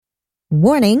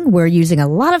Warning, we're using a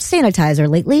lot of sanitizer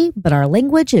lately, but our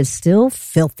language is still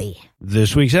filthy.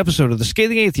 This week's episode of The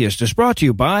Scathing Atheist is brought to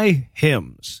you by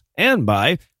Hymns and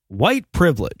by White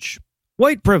Privilege.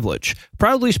 White Privilege,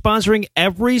 proudly sponsoring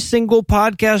every single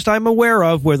podcast I'm aware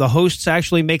of where the hosts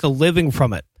actually make a living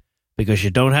from it. Because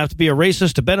you don't have to be a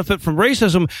racist to benefit from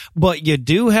racism, but you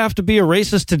do have to be a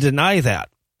racist to deny that.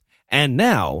 And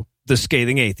now, The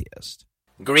Scathing Atheist.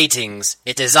 Greetings,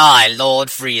 it is I, Lord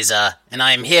Frieza, and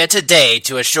I am here today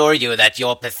to assure you that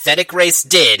your pathetic race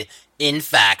did, in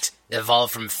fact,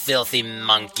 evolve from filthy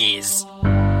monkeys.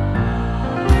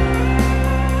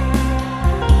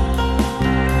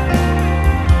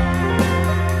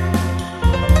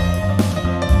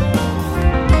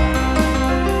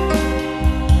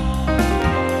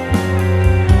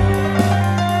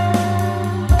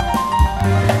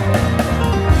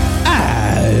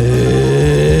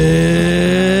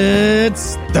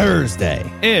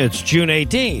 Thursday. It's June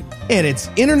 18th. And it's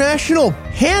International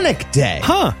Panic Day.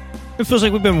 Huh. It feels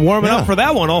like we've been warming up for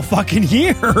that one all fucking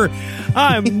year.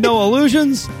 I'm Noah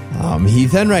Illusions. I'm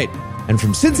Heath Enright. And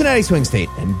from Cincinnati Swing State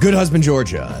and Good Husband,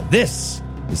 Georgia, this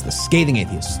is The Scathing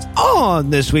Atheist. On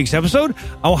this week's episode,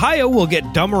 Ohio will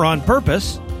get dumber on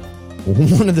purpose.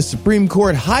 One of the Supreme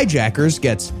Court hijackers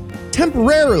gets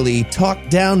temporarily talked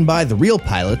down by the real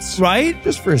pilots. Right?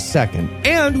 Just for a second.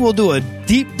 And we'll do a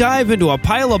deep dive into a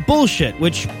pile of bullshit,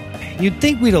 which you'd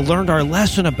think we'd have learned our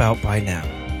lesson about by now.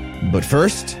 But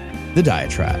first, the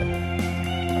diatribe.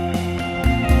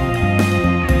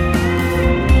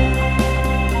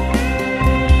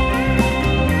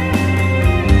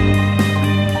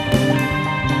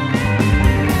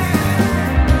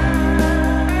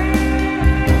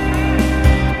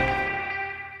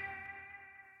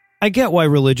 I get why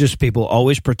religious people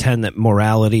always pretend that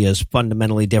morality is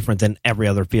fundamentally different than every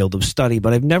other field of study,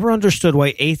 but I've never understood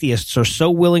why atheists are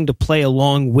so willing to play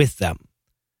along with them.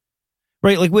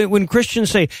 Right? Like when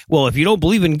Christians say, well, if you don't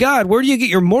believe in God, where do you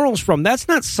get your morals from? That's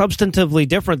not substantively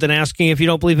different than asking, if you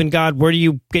don't believe in God, where do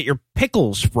you get your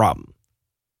pickles from?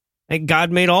 And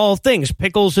God made all things,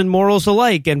 pickles and morals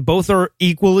alike, and both are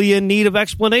equally in need of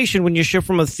explanation when you shift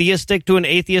from a theistic to an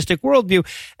atheistic worldview,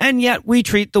 and yet we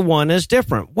treat the one as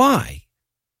different. Why?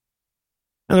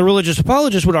 And the religious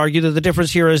apologists would argue that the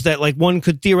difference here is that, like, one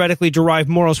could theoretically derive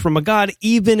morals from a God,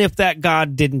 even if that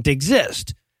God didn't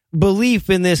exist. Belief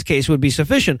in this case would be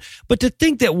sufficient, but to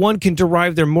think that one can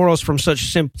derive their morals from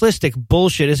such simplistic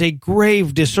bullshit is a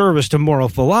grave disservice to moral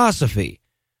philosophy.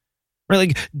 Right,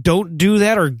 like, don't do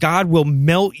that or God will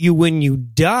melt you when you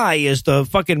die is the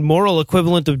fucking moral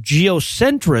equivalent of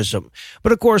geocentrism.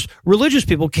 But of course, religious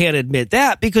people can't admit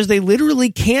that because they literally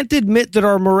can't admit that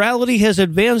our morality has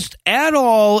advanced at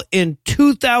all in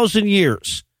 2,000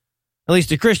 years. At least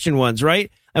the Christian ones,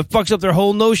 right? It fucks up their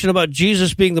whole notion about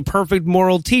Jesus being the perfect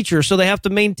moral teacher, so they have to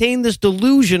maintain this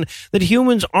delusion that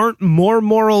humans aren't more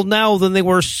moral now than they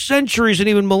were centuries and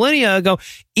even millennia ago,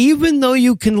 even though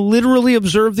you can literally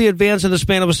observe the advance in the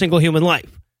span of a single human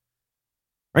life.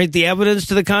 Right? The evidence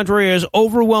to the contrary is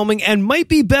overwhelming and might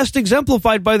be best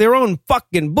exemplified by their own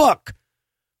fucking book.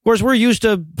 Of course, we're used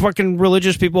to fucking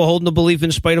religious people holding the belief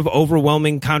in spite of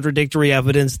overwhelming contradictory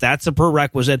evidence. That's a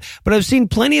prerequisite. But I've seen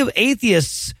plenty of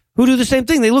atheists who do the same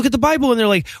thing. They look at the Bible and they're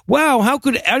like, wow, how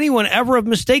could anyone ever have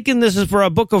mistaken this as for a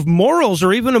book of morals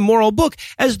or even a moral book,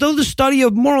 as though the study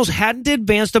of morals hadn't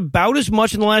advanced about as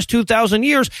much in the last 2,000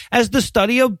 years as the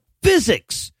study of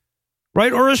physics,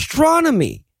 right, or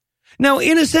astronomy. Now,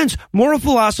 in a sense, moral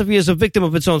philosophy is a victim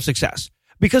of its own success.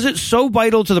 Because it's so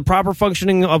vital to the proper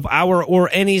functioning of our or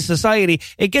any society,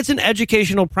 it gets an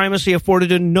educational primacy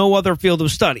afforded in no other field of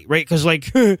study, right? Because,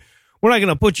 like, we're not going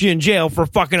to put you in jail for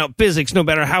fucking up physics no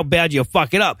matter how bad you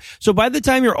fuck it up. So by the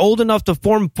time you're old enough to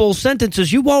form full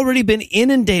sentences, you've already been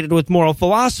inundated with moral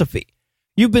philosophy.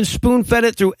 You've been spoon-fed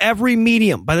it through every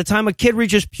medium. By the time a kid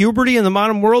reaches puberty in the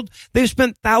modern world, they've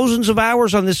spent thousands of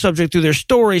hours on this subject through their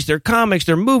stories, their comics,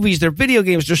 their movies, their video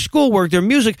games, their schoolwork, their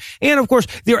music, and, of course,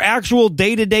 their actual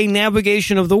day-to-day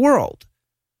navigation of the world.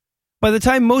 By the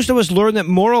time most of us learn that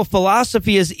moral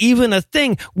philosophy is even a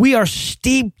thing, we are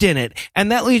steeped in it,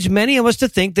 and that leads many of us to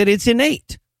think that it's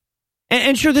innate.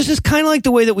 And sure, this is kind of like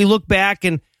the way that we look back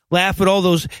and laugh at all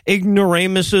those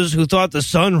ignoramuses who thought the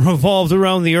sun revolved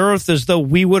around the earth, as though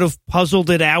we would have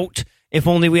puzzled it out if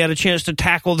only we had a chance to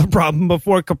tackle the problem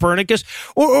before Copernicus,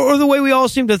 or the way we all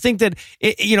seem to think that,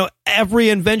 every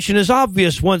invention is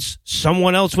obvious once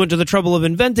someone else went to the trouble of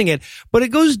inventing it. But it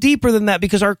goes deeper than that,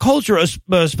 because our culture,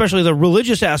 especially the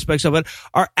religious aspects of it,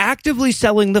 are actively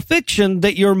selling the fiction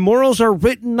that your morals are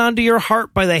written onto your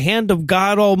heart by the hand of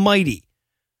God Almighty.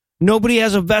 Nobody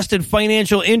has a vested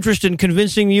financial interest in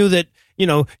convincing you that,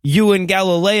 you and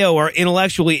Galileo are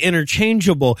intellectually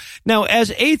interchangeable. Now,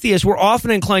 as atheists, we're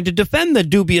often inclined to defend the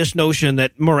dubious notion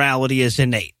that morality is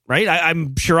innate, right?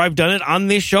 I'm sure I've done it on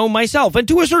this show myself. And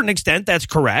to a certain extent, that's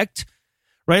correct,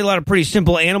 right? A lot of pretty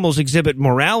simple animals exhibit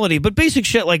morality, but basic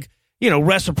shit like,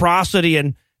 reciprocity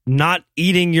and not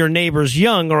eating your neighbor's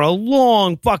young are a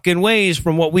long fucking ways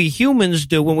from what we humans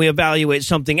do when we evaluate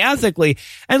something ethically.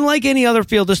 And like any other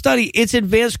field of study, it's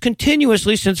advanced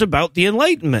continuously since about the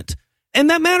Enlightenment. And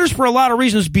that matters for a lot of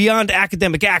reasons beyond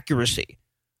academic accuracy,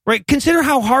 right? Consider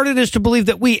how hard it is to believe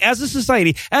that we, as a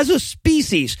society, as a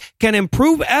species, can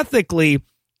improve ethically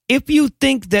if you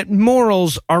think that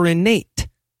morals are innate.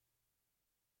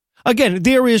 Again,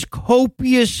 there is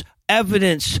copious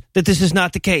evidence that this is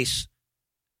not the case.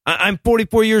 I'm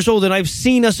 44 years old and I've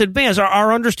seen us advance.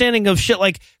 Our understanding of shit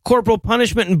like corporal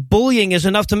punishment and bullying is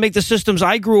enough to make the systems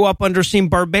I grew up under seem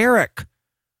barbaric.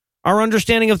 Our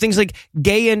understanding of things like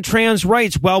gay and trans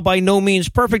rights, while by no means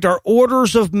perfect, are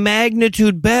orders of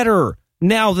magnitude better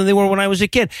now than they were when I was a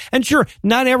kid. And sure,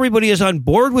 not everybody is on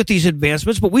board with these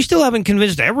advancements, but we still haven't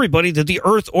convinced everybody that the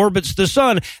Earth orbits the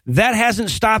sun. That hasn't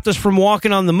stopped us from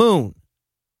walking on the moon.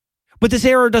 But this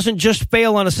error doesn't just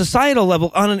fail on a societal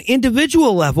level. On an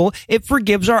individual level, it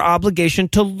forgives our obligation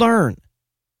to learn.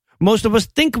 Most of us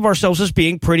think of ourselves as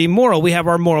being pretty moral. We have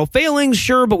our moral failings,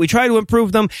 sure, but we try to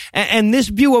improve them. And this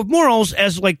view of morals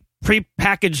as like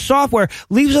prepackaged software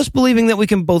leaves us believing that we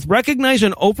can both recognize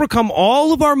and overcome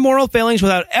all of our moral failings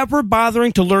without ever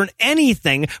bothering to learn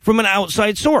anything from an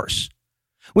outside source.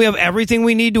 We have everything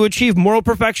we need to achieve moral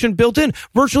perfection built in.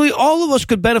 Virtually all of us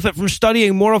could benefit from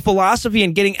studying moral philosophy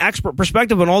and getting expert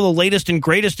perspective on all the latest and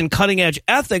greatest and cutting-edge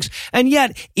ethics. And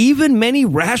yet, even many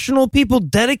rational people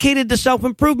dedicated to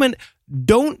self-improvement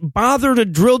don't bother to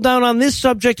drill down on this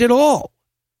subject at all.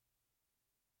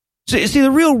 So, see,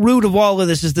 the real root of all of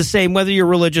this is the same, whether you're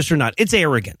religious or not. It's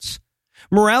arrogance.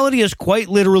 Morality is quite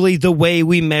literally the way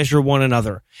we measure one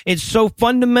another. It's so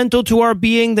fundamental to our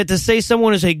being that to say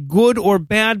someone is a good or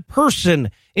bad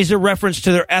person is a reference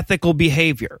to their ethical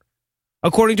behavior.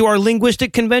 According to our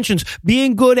linguistic conventions,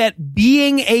 being good at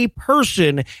being a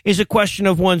person is a question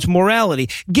of one's morality.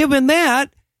 Given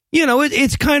that,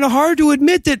 it's kind of hard to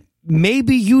admit that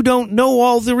maybe you don't know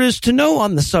all there is to know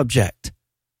on the subject.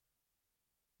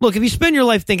 Look, if you spend your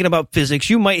life thinking about physics,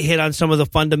 you might hit on some of the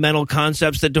fundamental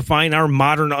concepts that define our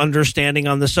modern understanding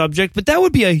on the subject, but that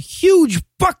would be a huge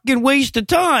fucking waste of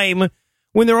time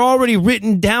when they're already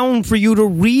written down for you to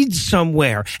read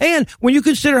somewhere. And when you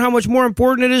consider how much more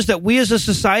important it is that we as a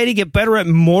society get better at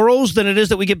morals than it is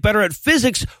that we get better at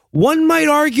physics, one might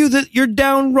argue that you're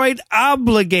downright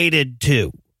obligated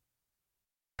to.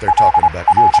 They're talking about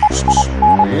your Jesus.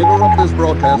 We interrupt this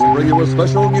broadcast and bring you a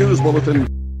special news bulletin.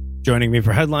 Joining me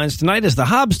for headlines tonight is the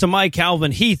Hobbs to my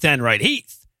Calvin, Heath Enright.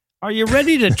 Heath, are you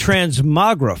ready to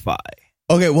transmogrify?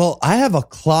 Okay, well, I have a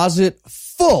closet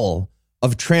full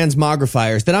of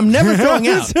transmogrifiers that I'm never throwing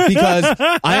out because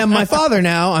I am my father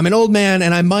now. I'm an old man,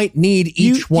 and I might need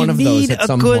each one of those at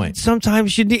some point.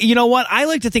 Sometimes you need. You know what? I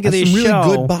like to think of this really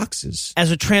show good boxes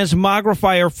as a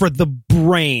transmogrifier for the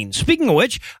brain. Speaking of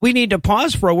which, we need to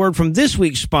pause for a word from this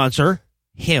week's sponsor,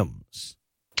 Hims.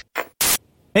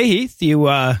 Hey, Heath, you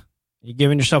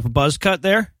giving yourself a buzz cut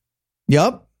there?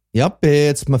 Yep.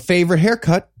 It's my favorite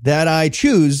haircut that I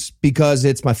choose because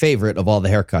it's my favorite of all the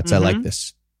haircuts. Mm-hmm. I like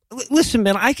this. Listen,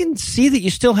 man, I can see that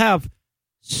you still have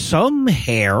some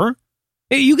hair.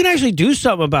 You can actually do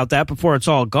something about that before it's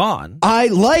all gone. I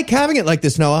like having it like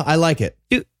this, Noah. I like it.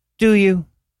 Do you?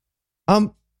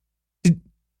 Did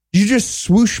you just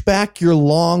swoosh back your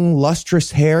long,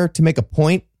 lustrous hair to make a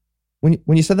point when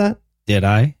you said that? Did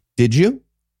I? Did you?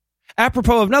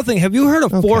 Apropos of nothing, have you heard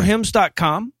of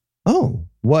forhims.com? Oh,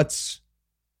 what's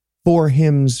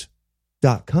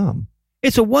forhims.com?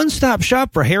 It's a one-stop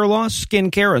shop for hair loss,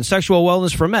 skin care, and sexual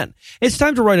wellness for men. It's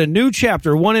time to write a new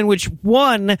chapter, one in which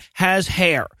one has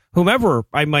hair. Whomever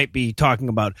I might be talking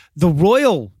about. The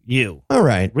royal you. All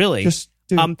right. Really. Just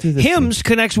do this Hims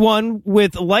connects one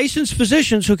with licensed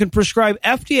physicians who can prescribe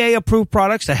FDA-approved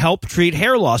products to help treat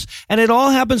hair loss. And it all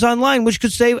happens online, which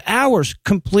could save hours.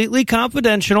 Completely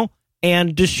confidential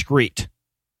and discreet.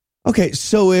 Okay,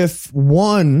 so if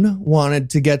one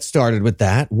wanted to get started with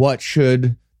that, what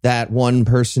should that one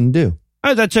person do?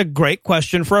 That's a great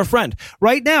question for a friend.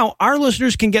 Right now, our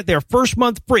listeners can get their first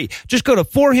month free. Just go to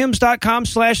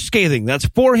forhims.com/scathing. That's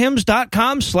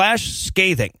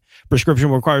forhims.com/scathing.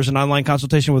 Prescription requires an online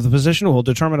consultation with a physician who will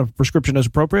determine if a prescription is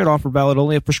appropriate. Offer valid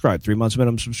only if prescribed. 3 months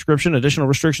minimum subscription. Additional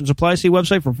restrictions apply. See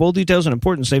website for full details and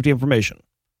important safety information.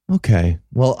 Okay.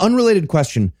 Well, unrelated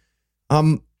question.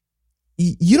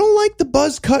 You don't like the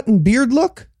buzz cut and beard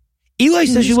look? Eli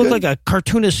says you look like a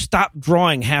cartoonist stopped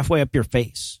drawing halfway up your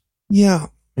face. Yeah,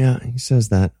 he says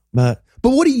that. But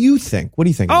what do you think? What do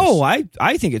you think? Oh,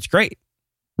 I think it's great.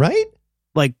 Right?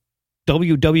 Like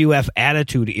WWF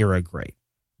Attitude Era great.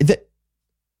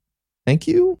 Thank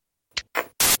you.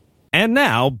 And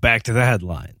now, back to the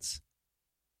headlines.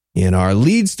 In our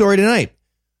lead story tonight,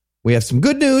 we have some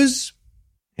good news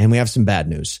and we have some bad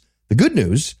news. The good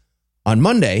news, on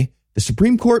Monday, the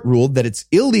Supreme Court ruled that it's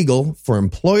illegal for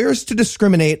employers to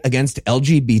discriminate against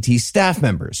LGBT staff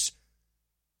members.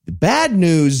 The bad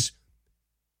news,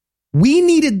 we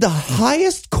needed the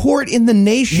highest court in the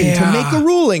nation to make a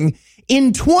ruling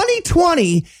in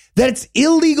 2020 that it's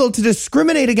illegal to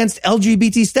discriminate against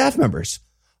LGBT staff members.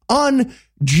 On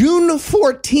June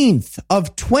 14th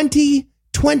of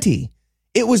 2020,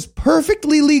 it was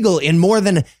perfectly legal in more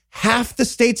than half the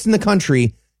states in the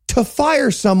country to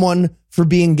fire someone for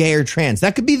being gay or trans.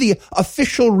 That could be the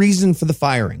official reason for the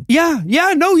firing. You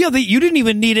didn't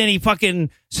even need any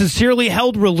fucking sincerely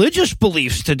held religious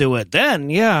beliefs to do it then.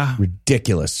 Yeah.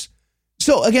 Ridiculous.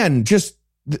 So again, just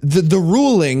the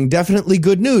ruling, definitely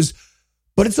good news,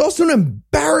 but it's also an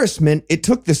embarrassment it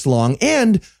took this long,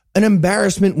 and an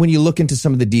embarrassment when you look into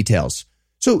some of the details.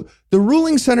 So the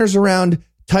ruling centers around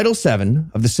Title VII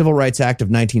of the Civil Rights Act of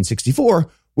 1964,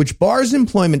 which bars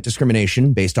employment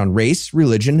discrimination based on race,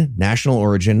 religion, national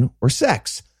origin, or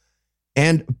sex.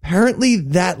 And apparently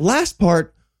that last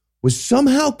part was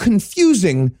somehow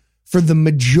confusing for the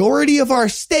majority of our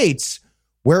states,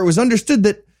 where it was understood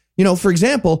that, for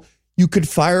example, you could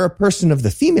fire a person of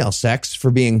the female sex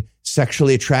for being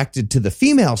sexually attracted to the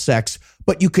female sex,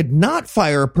 but you could not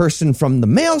fire a person from the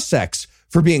male sex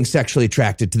for being sexually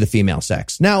attracted to the female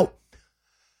sex. Now,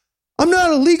 I'm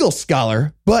not a legal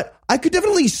scholar, but I could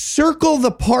definitely circle the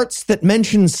parts that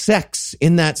mention sex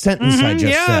in that sentence I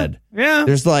just said. Yeah.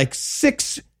 There's like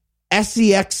 6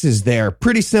 SEXs there.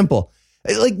 Pretty simple.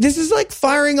 Like, this is like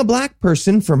firing a black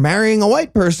person for marrying a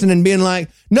white person and being like,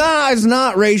 nah, it's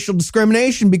not racial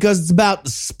discrimination because it's about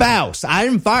the spouse. I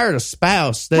didn't fire a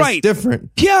spouse. That's different.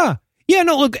 Yeah. Yeah,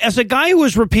 no, look, as a guy who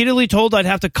was repeatedly told I'd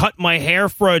have to cut my hair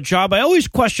for a job, I always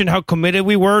questioned how committed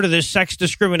we were to this sex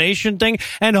discrimination thing.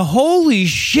 And holy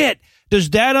shit, does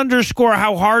that underscore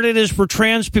how hard it is for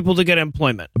trans people to get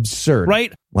employment? Absurd.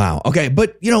 Right? Wow. Okay.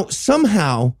 But,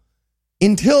 somehow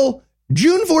until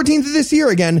June 14th of this year,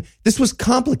 again, this was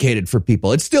complicated for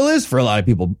people. It still is for a lot of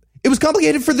people. It was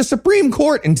complicated for the Supreme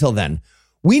Court until then.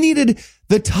 We needed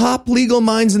the top legal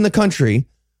minds in the country,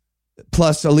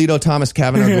 plus Alito, Thomas,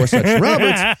 Kavanaugh, Gorsuch, and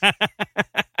Roberts,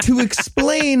 to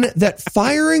explain that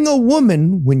firing a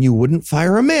woman when you wouldn't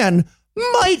fire a man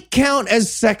might count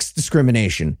as sex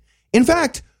discrimination. In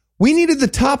fact, we needed the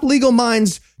top legal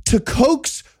minds to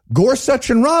coax Gorsuch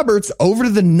and Roberts over to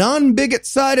the non-bigot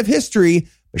side of history,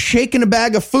 shaking a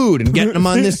bag of food and getting them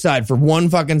on this side for one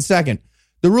fucking second.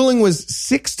 The ruling was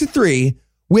 6-3,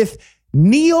 with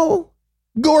Neil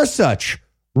Gorsuch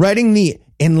writing the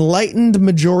enlightened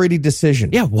majority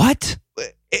decision. Yeah, what?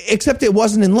 Except it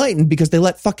wasn't enlightened because they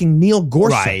let fucking Neil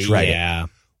Gorsuch write it.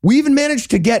 We even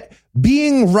managed to get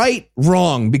being right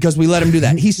wrong because we let him do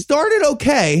that. He started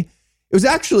okay. It was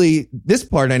actually, this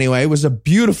part anyway, was a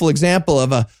beautiful example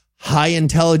of a high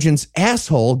intelligence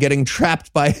asshole getting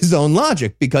trapped by his own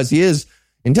logic because he is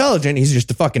intelligent. He's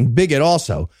just a fucking bigot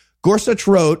also. Gorsuch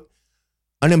wrote,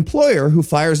 an employer who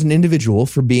fires an individual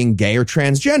for being gay or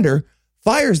transgender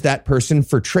fires that person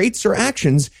for traits or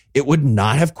actions it would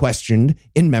not have questioned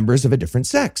in members of a different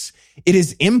sex. It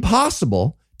is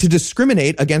impossible to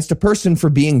discriminate against a person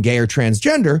for being gay or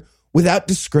transgender without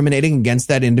discriminating against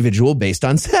that individual based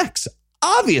on sex,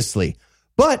 obviously.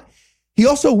 But he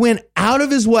also went out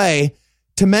of his way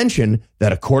to mention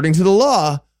that according to the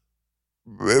law,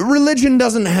 religion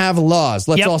doesn't have laws.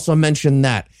 Let's also mention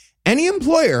that. Any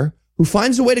employer who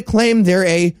finds a way to claim they're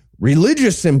a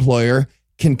religious employer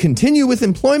can continue with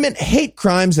employment hate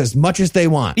crimes as much as they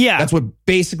want. Yeah. That's what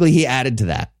basically he added to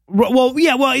that. Well, he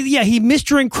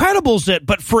Mr. Incredibles it,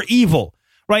 but for evil,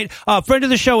 right? Friend of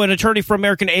the show, an attorney for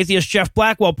American Atheist, Jeff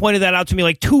Blackwell, pointed that out to me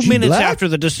like 2 minutes after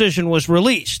the decision was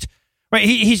released. Right?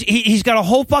 He's got a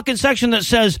whole fucking section that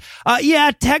says,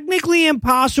 technically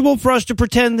impossible for us to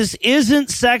pretend this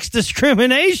isn't sex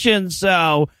discrimination,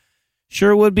 so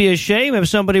sure would be a shame if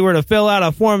somebody were to fill out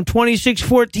a form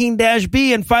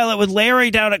 2614-B and file it with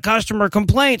Larry down at customer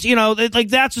complaints.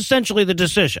 That's essentially the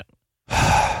decision.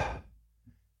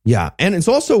 Yeah, and it's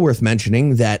also worth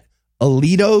mentioning that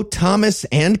Alito, Thomas,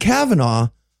 and Kavanaugh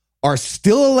are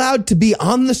still allowed to be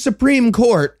on the Supreme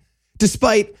Court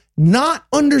despite not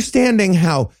understanding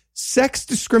how sex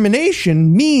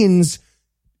discrimination means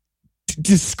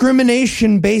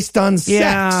discrimination based on sex.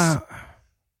 Yeah.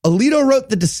 Alito wrote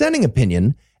the dissenting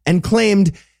opinion and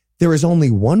claimed there is only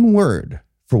one word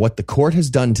for what the court has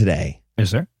done today.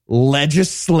 Is there?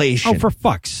 Legislation. Oh, for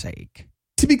fuck's sake.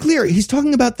 To be clear, he's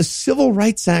talking about the Civil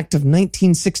Rights Act of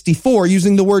 1964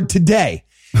 using the word today.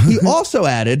 He also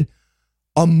added,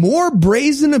 a more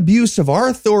brazen abuse of our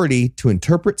authority to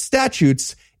interpret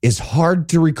statutes is hard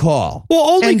to recall. Well,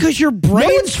 only because your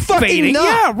brain's fading. Not.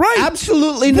 Yeah, right.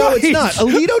 Absolutely no, right. It's not.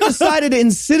 Alito decided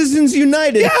in Citizens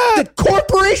United that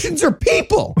corporations are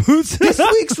people. This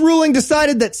week's ruling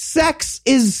decided that sex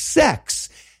is sex.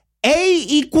 A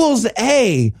equals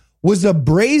A was a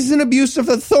brazen abuse of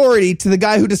authority to the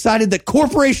guy who decided that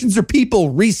corporations are people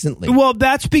recently. Well,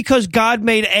 that's because God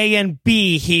made A and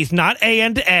B. He's not A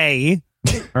and A.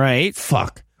 Right?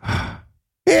 Fuck.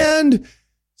 And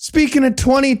speaking of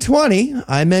 2020,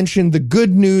 I mentioned the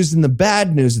good news and the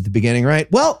bad news at the beginning,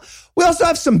 right? Well, we also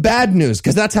have some bad news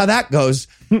because that's how that goes.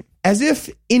 As if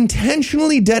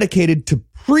intentionally dedicated to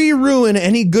pre-ruin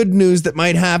any good news that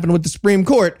might happen with the Supreme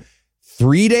Court,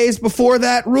 3 days before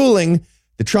that ruling,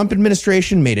 the Trump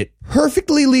administration made it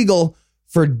perfectly legal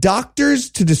for doctors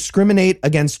to discriminate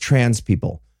against trans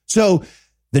people. So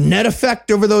the net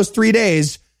effect over those 3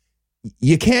 days,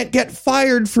 you can't get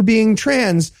fired for being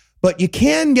trans, but you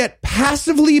can get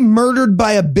passively murdered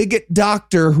by a bigot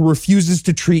doctor who refuses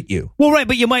to treat you. Well, right,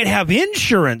 but you might have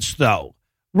insurance, though.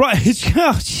 Right.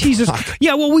 Oh, Jesus.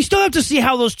 Yeah, well, we still have to see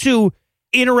how those two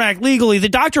interact legally. The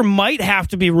doctor might have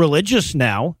to be religious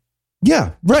now.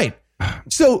 Yeah, right.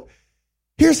 So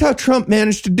here's how Trump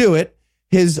managed to do it.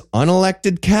 His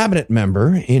unelected cabinet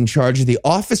member in charge of the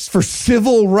Office for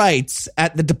Civil Rights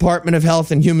at the Department of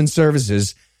Health and Human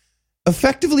Services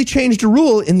effectively changed a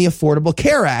rule in the Affordable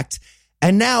Care Act,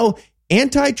 and now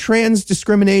anti-trans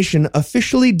discrimination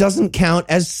officially doesn't count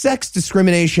as sex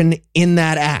discrimination in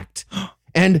that act.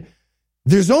 And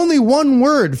there's only one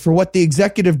word for what the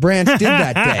executive branch did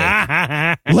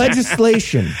that day.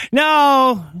 Legislation.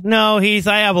 No, Heath,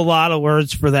 I have a lot of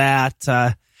words for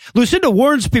that. Lucinda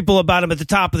warns people about him at the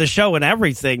top of the show and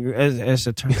everything, as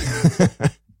it turns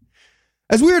out.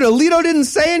 That's weird. Alito didn't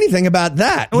say anything about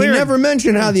that. Weird. He never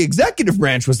mentioned how the executive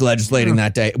branch was legislating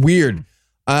that day. Weird.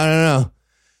 I don't know.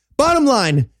 Bottom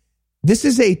line, this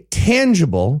is a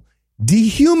tangible,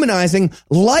 dehumanizing,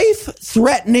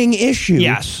 life-threatening issue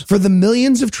for the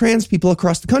millions of trans people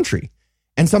across the country.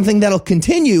 And something that'll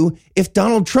continue if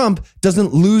Donald Trump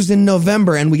doesn't lose in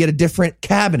November and we get a different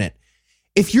cabinet.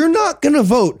 If you're not going to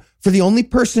vote for the only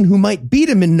person who might beat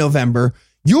him in November,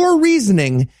 your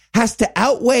reasoning has to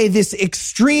outweigh this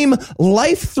extreme,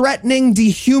 life-threatening,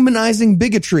 dehumanizing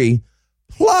bigotry,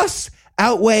 plus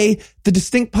outweigh the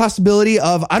distinct possibility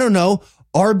of, I don't know,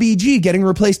 RBG getting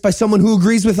replaced by someone who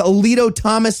agrees with Alito,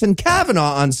 Thomas, and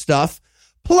Kavanaugh on stuff,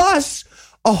 plus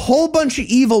a whole bunch of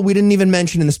evil we didn't even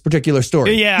mention in this particular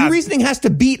story. Yeah. Your reasoning has to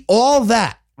beat all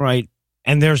that. Right.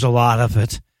 And there's a lot of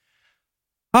it.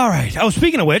 All right. Oh,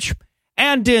 speaking of which,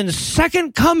 and in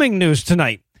second coming news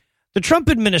tonight, the Trump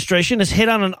administration has hit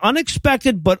on an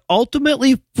unexpected but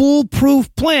ultimately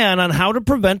foolproof plan on how to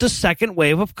prevent a second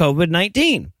wave of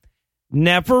COVID-19.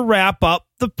 Never wrap up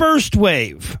the first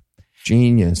wave.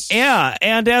 Genius. Yeah,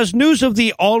 and as news of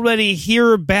the already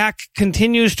here back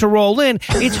continues to roll in,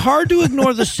 it's hard to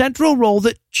ignore the central role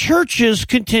that churches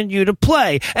continue to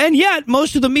play. And yet,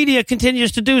 most of the media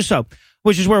continues to do so,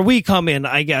 which is where we come in,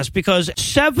 I guess, because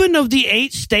 7 of the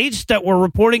 8 states that were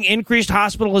reporting increased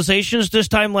hospitalizations this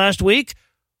time last week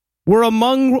were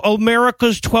among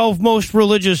America's 12 most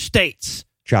religious states.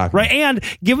 Shocking. Right? And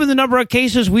given the number of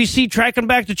cases we see tracking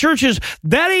back to churches,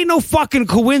 that ain't no fucking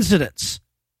coincidence.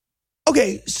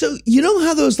 Okay, so you know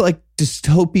how those like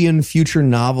dystopian future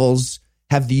novels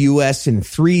have the U.S. in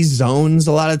 3 zones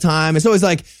a lot of time? It's always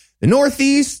like the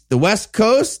Northeast, the West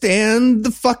Coast, and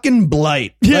the fucking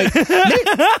blight. Like,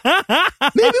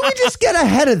 maybe we just get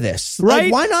ahead of this. Right?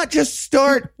 Like, why not just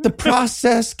start the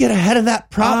process, get ahead of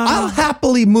that problem? I'll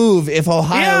happily move if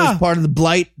Ohio is part of the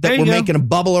blight that we're making a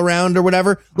bubble around or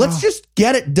whatever. Let's just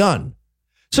get it done.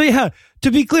 So, yeah,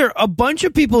 to be clear, a bunch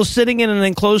of people sitting in an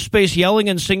enclosed space yelling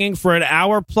and singing for an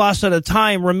hour plus at a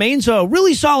time remains a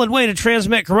really solid way to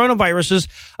transmit coronaviruses,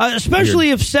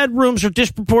 especially if said rooms are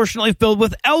disproportionately filled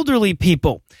with elderly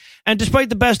people. And despite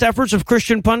the best efforts of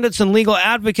Christian pundits and legal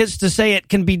advocates to say it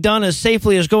can be done as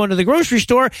safely as going to the grocery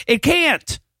store, it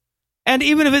can't. And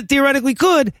even if it theoretically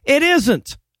could, it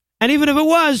isn't. And even if it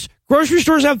was, grocery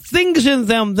stores have things in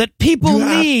them that people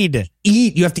need.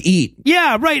 You have to eat.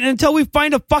 Yeah, right. And until we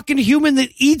find a fucking human that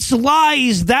eats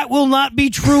lies, that will not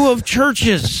be true of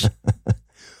churches.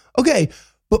 Okay,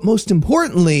 but most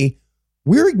importantly,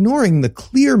 we're ignoring the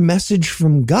clear message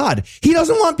from God. He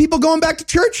doesn't want people going back to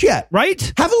church yet. Right?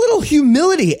 Have a little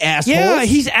humility, assholes. Yeah,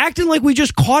 he's acting like we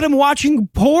just caught him watching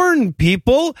porn,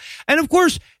 people. And of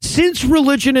course, since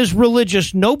religion is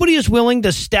religious, nobody is willing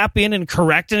to step in and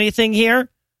correct anything here.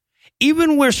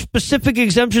 Even where specific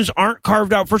exemptions aren't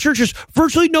carved out for churches,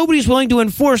 virtually nobody's willing to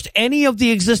enforce any of the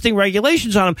existing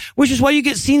regulations on them, which is why you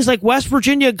get scenes like West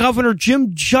Virginia Governor Jim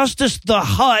Justice the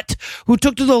Hutt, who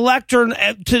took to the lectern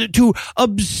to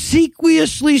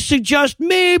obsequiously suggest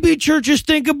maybe churches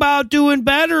think about doing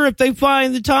better if they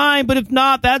find the time, but if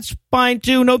not, that's fine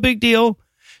too, no big deal.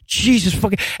 Jesus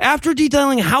fucking. After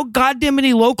detailing how goddamn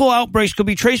many local outbreaks could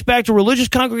be traced back to religious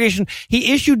congregation,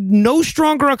 he issued no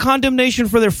stronger a condemnation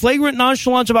for their flagrant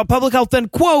nonchalance about public health than,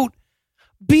 quote,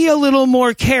 be a little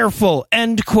more careful,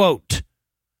 end quote.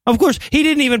 Of course, he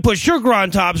didn't even put sugar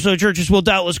on top, so churches will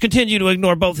doubtless continue to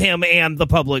ignore both him and the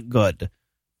public good.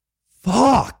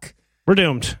 Fuck. We're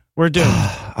doomed. We're doomed.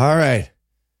 All right.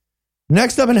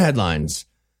 Next up in headlines,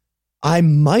 I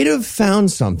might have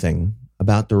found something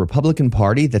about the Republican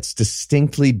Party that's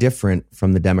distinctly different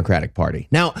from the Democratic Party.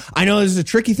 Now, I know this is a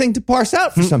tricky thing to parse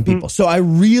out for some people, so I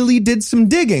really did some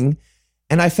digging,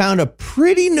 and I found a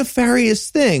pretty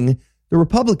nefarious thing the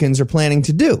Republicans are planning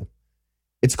to do.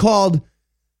 It's called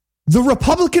the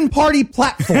Republican Party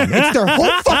platform. It's their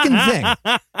whole fucking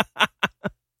thing.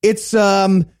 It's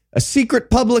a secret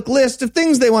public list of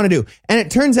things they want to do. And it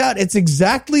turns out it's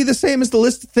exactly the same as the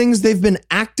list of things they've been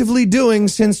actively doing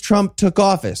since Trump took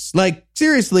office. Like,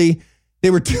 seriously,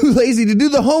 they were too lazy to do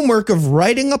the homework of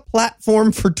writing a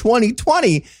platform for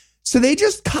 2020. So they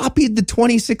just copied the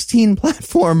 2016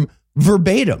 platform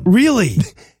verbatim. Really?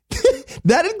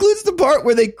 That includes the part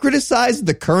where they criticized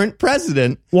the current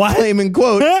president, claiming,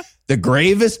 quote, the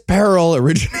gravest peril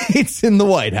originates in the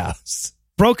White House.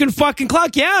 Broken fucking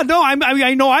clock. Yeah, no,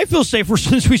 I know I feel safer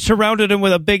since we surrounded him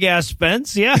with a big ass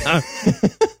fence. Yeah.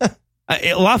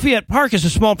 Lafayette Park is a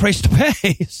small price to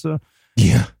pay. So.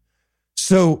 Yeah.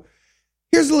 So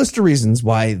here's a list of reasons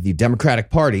why the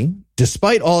Democratic Party,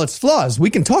 despite all its flaws,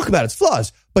 we can talk about its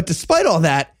flaws, but despite all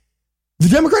that, the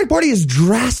Democratic Party is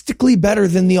drastically better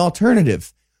than the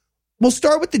alternative. We'll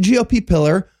start with the GOP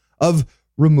pillar of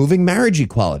removing marriage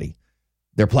equality.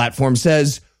 Their platform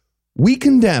says, we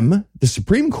condemn the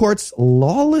Supreme Court's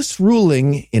lawless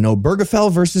ruling in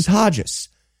Obergefell versus Hodges.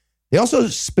 They also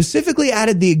specifically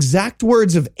added the exact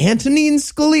words of Antonin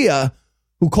Scalia,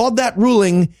 who called that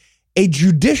ruling a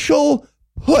judicial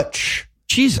putsch.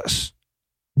 Jesus.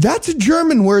 That's a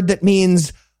German word that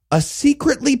means a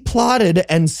secretly plotted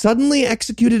and suddenly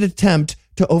executed attempt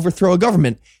to overthrow a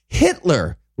government.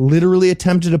 Hitler literally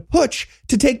attempted a putsch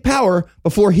to take power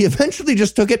before he eventually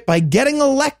just took it by getting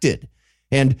elected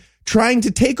and trying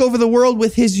to take over the world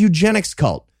with his eugenics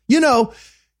cult. You know,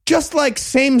 just like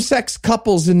same-sex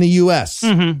couples in the U.S.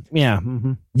 Mm-hmm. Yeah.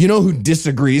 Mm-hmm. You know who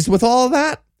disagrees with all of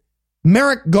that?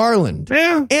 Merrick Garland.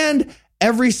 Yeah. And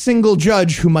every single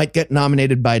judge who might get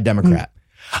nominated by a Democrat.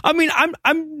 I mean,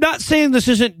 I'm not saying this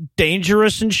isn't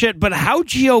dangerous and shit, but how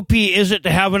GOP is it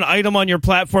to have an item on your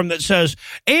platform that says,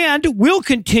 and we'll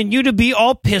continue to be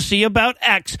all pissy about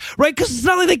X, right? Because it's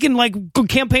not like they can like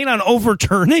campaign on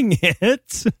overturning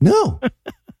it. No,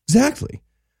 exactly.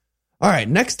 All right,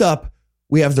 next up,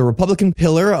 we have the Republican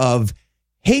pillar of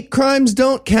hate crimes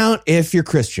don't count if you're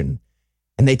Christian.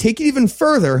 And they take it even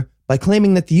further by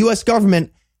claiming that the U.S.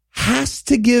 government has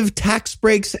to give tax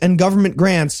breaks and government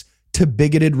grants to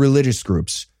bigoted religious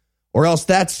groups, or else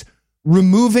that's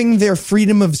removing their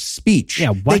freedom of speech.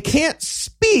 Yeah, what? They can't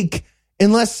speak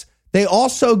unless they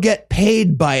also get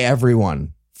paid by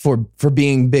everyone for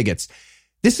being bigots.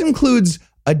 This includes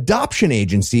adoption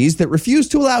agencies that refuse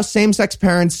to allow same-sex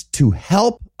parents to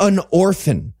help an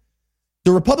orphan.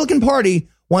 The Republican Party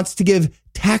wants to give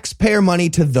taxpayer money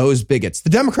to those bigots. The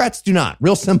Democrats do not.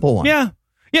 Real simple one. Yeah.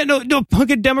 Yeah, no,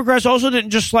 fucking Democrats also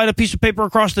didn't just slide a piece of paper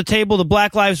across the table to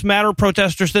Black Lives Matter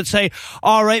protesters that say,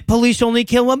 all right, police only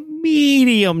kill a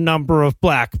medium number of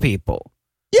black people.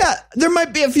 Yeah, there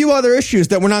might be a few other issues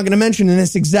that we're not going to mention in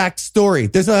this exact story.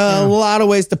 There's a lot of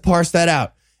ways to parse that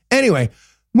out. Anyway,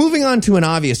 moving on to an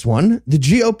obvious one, the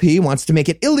GOP wants to make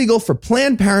it illegal for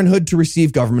Planned Parenthood to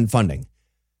receive government funding.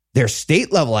 Their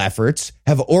state-level efforts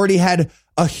have already had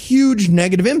a huge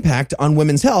negative impact on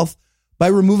women's health by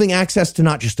removing access to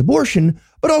not just abortion,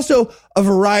 but also a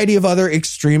variety of other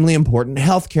extremely important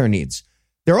healthcare needs.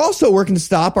 They're also working to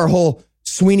stop our whole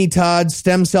Sweeney Todd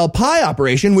stem cell pie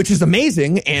operation, which is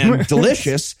amazing and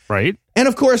delicious. Right. And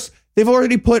of course, they've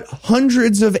already put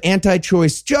hundreds of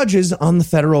anti-choice judges on the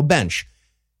federal bench.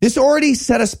 This already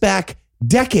set us back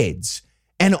decades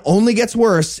and only gets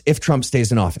worse if Trump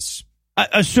stays in office.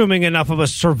 Assuming enough of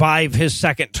us survive his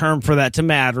second term for that to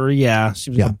matter. Yeah.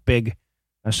 Seems like a big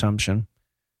assumption.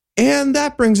 And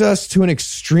that brings us to an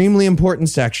extremely important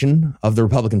section of the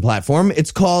Republican platform.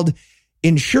 It's called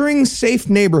Ensuring Safe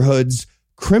Neighborhoods,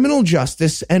 Criminal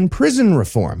Justice, and Prison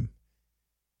Reform.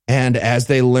 And as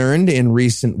they learned in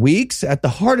recent weeks, at the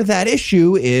heart of that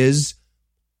issue is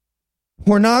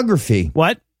pornography.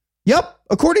 What? Yep.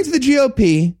 According to the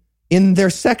GOP, in their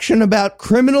section about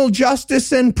criminal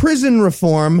justice and prison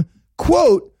reform,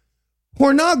 quote,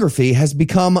 pornography has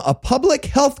become a public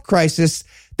health crisis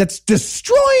that's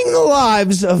destroying the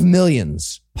lives of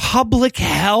millions. Public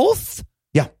health?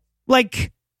 Yeah.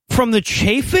 Like from the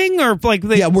chafing or like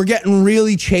yeah, we're getting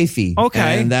really chafy.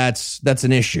 Okay. And that's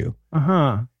an issue.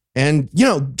 Uh-huh. And,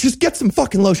 just get some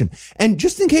fucking lotion. And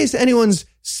just in case anyone's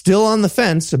still on the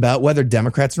fence about whether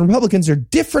Democrats and Republicans are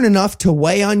different enough to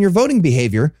weigh on your voting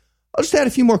behavior, I'll just add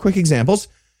a few more quick examples.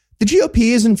 The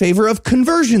GOP is in favor of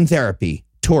conversion therapy,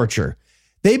 torture.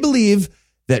 They believe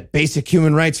that basic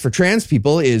human rights for trans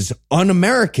people is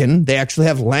un-American. They actually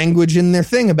have language in their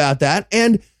thing about that.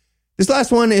 And this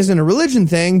last one isn't a religion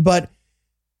thing, but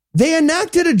they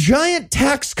enacted a giant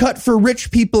tax cut for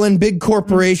rich people and big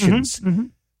corporations.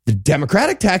 The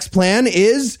Democratic tax plan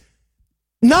is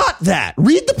not that.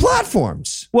 Read the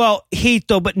platforms. Well, Heath,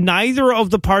 though, but neither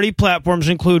of the party platforms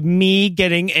include me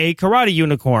getting a karate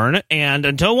unicorn. And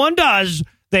until one does,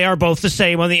 they are both the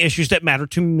same on the issues that matter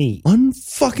to me.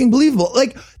 Unfucking believable.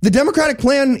 Like, the Democratic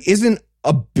plan isn't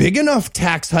a big enough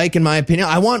tax hike, in my opinion.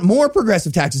 I want more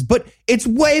progressive taxes, but it's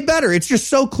way better. It's just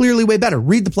so clearly way better.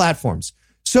 Read the platforms.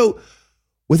 So,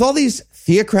 with all these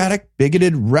theocratic,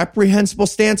 bigoted, reprehensible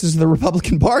stances of the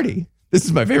Republican Party, this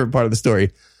is my favorite part of the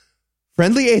story.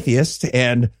 Friendly atheist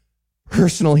and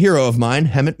personal hero of mine,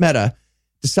 Hemant Mehta,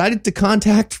 decided to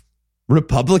contact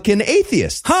Republican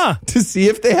atheists to see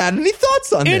if they had any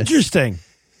thoughts on this. Interesting.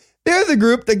 They're the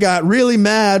group that got really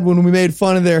mad when we made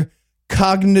fun of their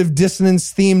cognitive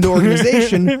dissonance themed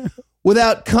organization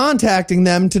without contacting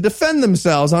them to defend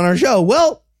themselves on our show.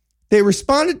 Well, they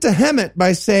responded to Hemant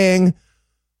by saying,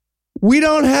 we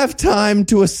don't have time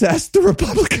to assess the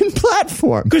Republican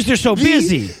platform. Because they're so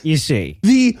busy, you see.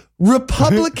 The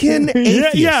Republican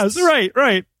atheists. Yes,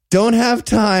 right. Don't have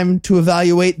time to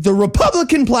evaluate the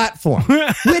Republican platform,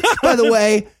 which, by the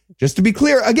way, just to be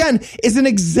clear, again, is an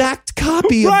exact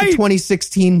copy of the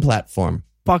 2016 platform.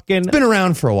 Fucking it's been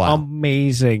around for a while.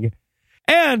 Amazing.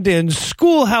 And in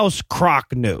Schoolhouse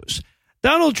Croc news,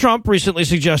 Donald Trump recently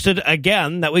suggested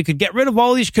again that we could get rid of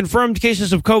all these confirmed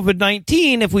cases of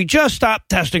COVID-19 if we just stopped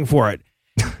testing for it.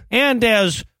 And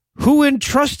as who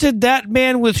entrusted that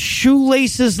man with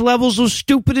shoelaces levels of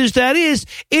stupid as that is,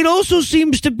 it also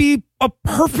seems to be a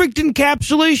perfect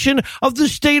encapsulation of the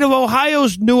state of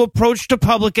Ohio's new approach to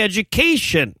public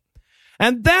education.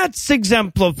 And that's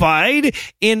exemplified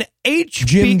in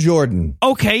Jim Jordan.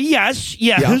 Okay, yes,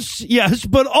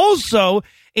 but also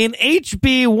in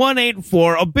HB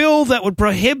 184, a bill that would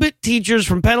prohibit teachers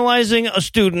from penalizing a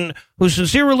student whose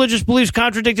sincere religious beliefs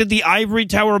contradicted the ivory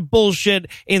tower bullshit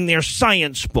in their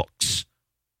science books.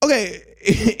 Okay,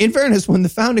 in fairness, when the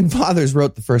Founding Fathers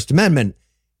wrote the First Amendment,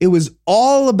 it was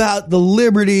all about the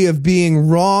liberty of being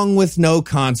wrong with no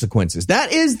consequences.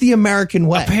 That is the American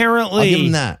way. Apparently. I'll give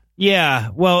them that. Yeah,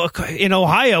 well, in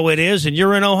Ohio it is, and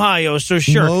you're in Ohio, so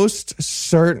sure. Most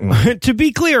certain. To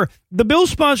be clear, the bill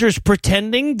sponsor is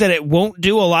pretending that it won't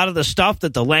do a lot of the stuff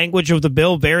that the language of the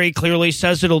bill very clearly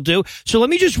says it'll do. So let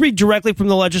me just read directly from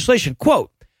the legislation. Quote,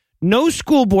 no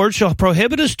school board shall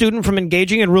prohibit a student from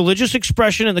engaging in religious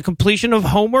expression in the completion of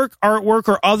homework, artwork,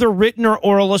 or other written or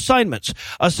oral assignments.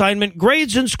 Assignment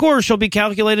grades and scores shall be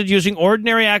calculated using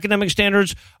ordinary academic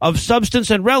standards of substance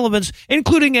and relevance,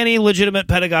 including any legitimate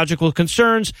pedagogical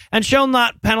concerns, and shall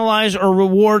not penalize or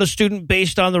reward a student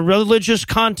based on the religious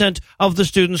content of the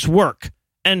student's work.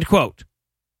 End quote.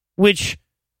 Which,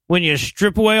 when you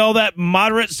strip away all that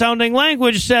moderate-sounding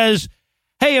language, says,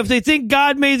 hey, if they think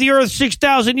God made the earth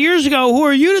 6,000 years ago, who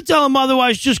are you to tell them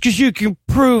otherwise just because you can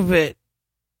prove it?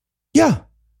 Yeah.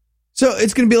 So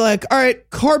it's going to be like, all right,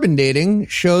 carbon dating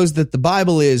shows that the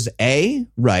Bible is A,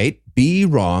 right, B,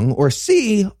 wrong, or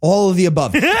C, all of the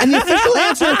above. And the official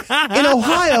answer in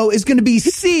Ohio is going to be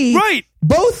C, right,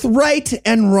 both right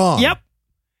and wrong. Yep.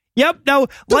 Now,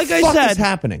 like I said, is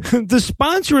happening? The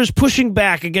sponsor is pushing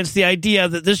back against the idea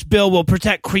that this bill will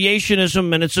protect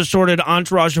creationism and its assorted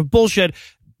entourage of bullshit,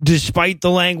 despite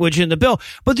the language in the bill.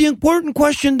 But the important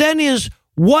question then is,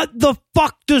 what the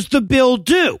fuck does the bill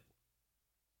do?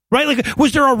 Right? Like,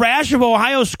 was there a rash of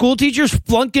Ohio school teachers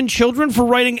flunking children for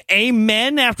writing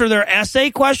amen after their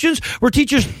essay questions? Were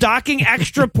teachers docking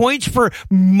extra points for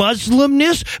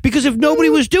Muslimness? Because if nobody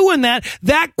was doing that,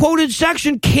 that quoted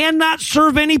section cannot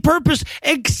serve any purpose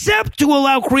except to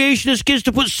allow creationist kids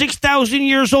to put 6,000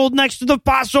 years old next to the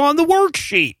fossil on the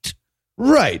worksheet.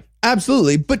 Right.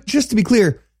 Absolutely. But just to be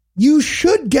clear, you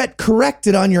should get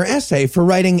corrected on your essay for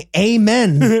writing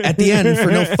amen at the end for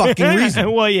no fucking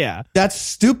reason. Well, yeah. That's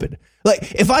stupid.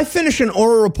 Like, if I finish an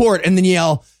oral report and then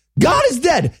yell, God is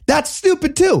dead, that's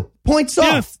stupid too. Points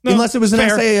off. No, unless it was an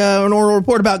essay, an oral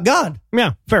report about God.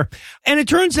 Yeah, fair. And it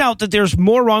turns out that there's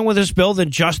more wrong with this bill than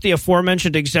just the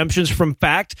aforementioned exemptions from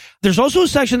fact. There's also a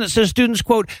section that says students,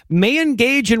 quote, may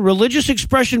engage in religious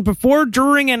expression before,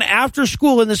 during, and after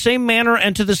school in the same manner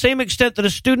and to the same extent that a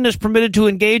student is permitted to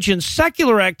engage in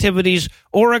secular activities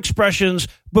or expressions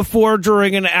before,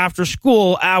 during, and after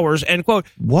school hours, end quote.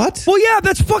 What? Well, yeah,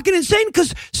 that's fucking insane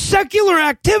because secular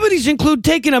activities include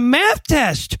taking a math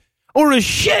test or a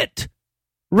shit,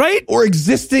 right? Or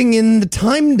existing in the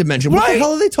time dimension. What the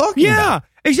hell are they talking about? Yeah,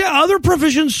 exactly. Other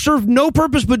provisions serve no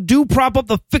purpose but do prop up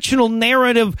the fictional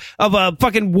narrative of a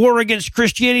fucking war against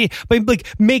Christianity by like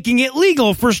making it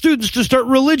legal for students to start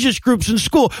religious groups in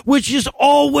school, which has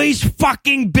always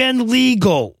fucking been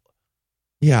legal.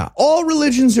 Yeah, all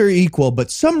religions are equal,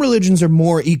 but some religions are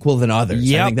more equal than others.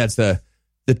 Yep. I think that's the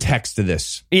text of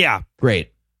this. Yeah.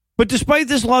 Great. But despite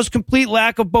this law's complete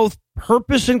lack of both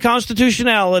purpose and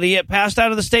constitutionality, it passed out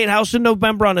of the state house in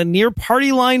November on a near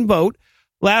party line vote.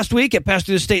 Last week, it passed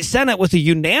through the state Senate with a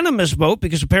unanimous vote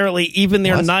because apparently even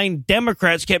their 9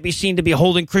 Democrats can't be seen to be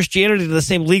holding Christianity to the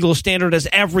same legal standard as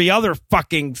every other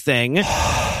fucking thing.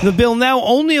 The bill now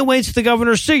only awaits the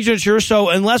governor's signature, so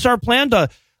unless our plan to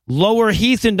lower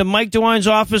Heath into Mike DeWine's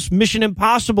office Mission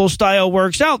Impossible style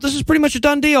works out, this is pretty much a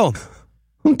done deal.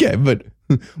 Okay, but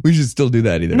we should still do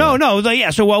that either. Yeah.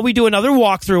 So while we do another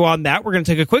walkthrough on that, we're going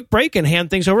to take a quick break and hand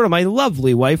things over to my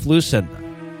lovely wife, Lucinda.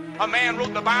 A man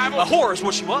wrote the Bible. A whore is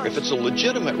what she was. If it's a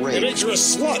legitimate rape. It makes you a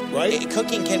slut, right?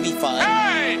 Cooking can be fun.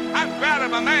 Hey, I'm proud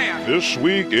of a man. This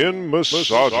week in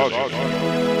misogyny.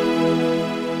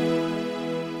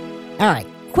 All right,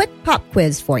 quick pop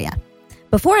quiz for you.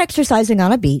 Before exercising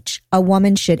on a beach, a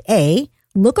woman should A,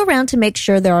 look around to make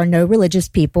sure there are no religious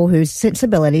people whose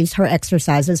sensibilities her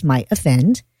exercises might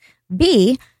offend.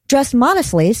 B, dress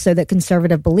modestly so that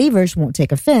conservative believers won't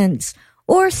take offense.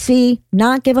 Or C,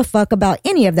 not give a fuck about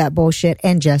any of that bullshit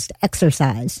and just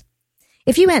exercise.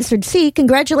 If you answered C,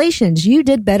 congratulations, you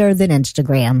did better than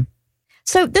Instagram.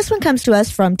 So this one comes to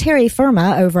us from Terry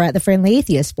Firma over at the Friendly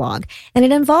Atheist blog, and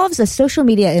it involves a social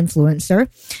media influencer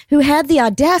who had the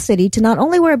audacity to not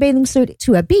only wear a bathing suit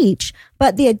to a beach,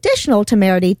 but the additional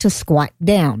temerity to squat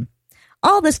down.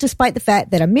 All this despite the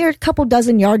fact that a mere couple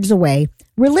dozen yards away,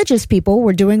 religious people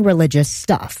were doing religious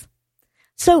stuff.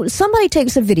 So somebody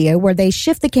takes a video where they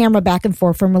shift the camera back and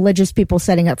forth from religious people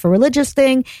setting up for religious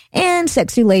thing and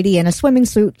sexy lady in a swimming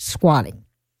suit squatting.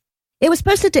 It was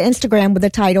posted to Instagram with the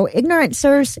title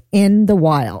Ignorancers in the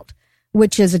Wild,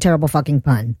 which is a terrible fucking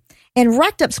pun, and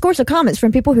racked up scores of comments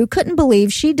from people who couldn't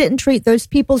believe she didn't treat those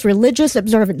people's religious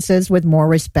observances with more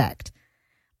respect.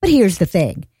 But here's the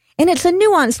thing, and it's a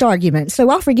nuanced argument, so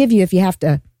I'll forgive you if you have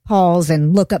to pause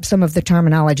and look up some of the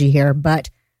terminology here, but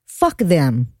fuck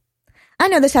them. I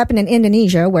know this happened in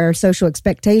Indonesia where social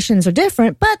expectations are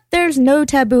different, but there's no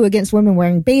taboo against women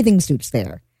wearing bathing suits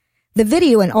there. The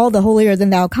video and all the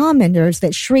holier-than-thou commenters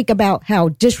that shriek about how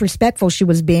disrespectful she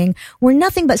was being were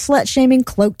nothing but slut-shaming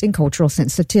cloaked in cultural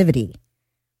sensitivity.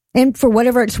 And for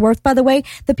whatever it's worth, by the way,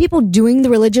 the people doing the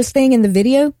religious thing in the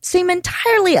video seem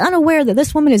entirely unaware that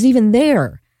this woman is even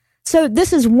there. So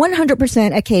this is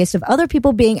 100% a case of other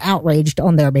people being outraged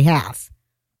on their behalf.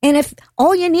 And if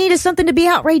all you need is something to be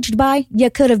outraged by, you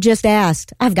could have just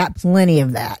asked. I've got plenty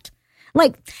of that.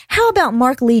 Like, how about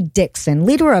Mark Lee Dixon,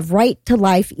 leader of Right to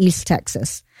Life East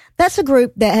Texas? That's a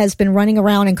group that has been running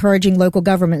around encouraging local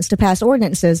governments to pass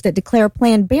ordinances that declare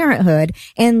Planned Parenthood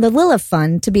and the Lilith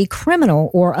Fund to be criminal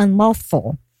or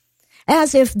unlawful,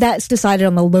 as if that's decided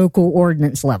on the local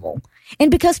ordinance level.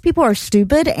 And because people are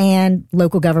stupid and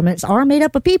local governments are made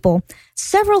up of people,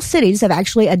 several cities have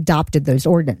actually adopted those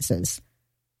ordinances.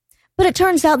 But it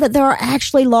turns out that there are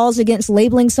actually laws against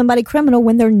labeling somebody criminal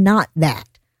when they're not that.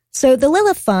 So the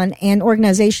Lilith Fund, an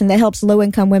organization that helps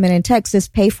low-income women in Texas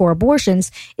pay for abortions,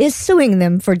 is suing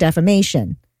them for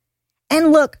defamation.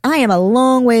 And look, I am a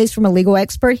long ways from a legal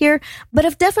expert here, but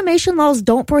if defamation laws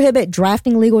don't prohibit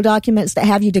drafting legal documents that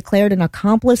have you declared an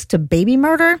accomplice to baby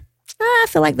murder, I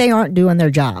feel like they aren't doing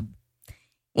their job.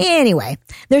 Anyway,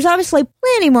 there's obviously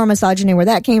plenty more misogyny where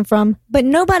that came from, but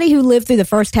nobody who lived through the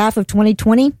first half of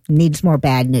 2020 needs more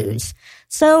bad news.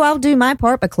 So I'll do my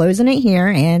part by closing it here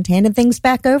and handing things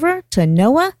back over to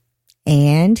Noah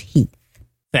and Heath.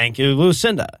 Thank you,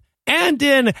 Lucinda. And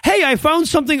hey, I found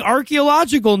something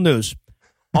archaeological news.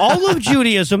 All of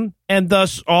Judaism, and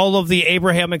thus all of the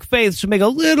Abrahamic faiths, make a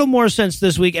little more sense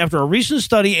this week after a recent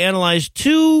study analyzed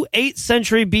 2 8th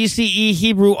century BCE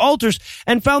Hebrew altars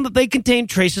and found that they contain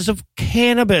traces of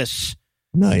cannabis.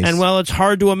 Nice. And while it's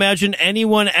hard to imagine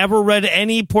anyone ever read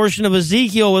any portion of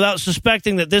Ezekiel without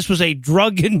suspecting that this was a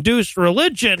drug-induced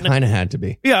religion. Kind of had to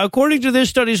be. Yeah, according to this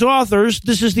study's authors,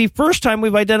 this is the first time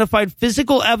we've identified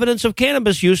physical evidence of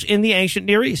cannabis use in the ancient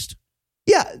Near East.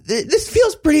 Yeah, this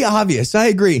feels pretty obvious. I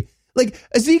agree. Like,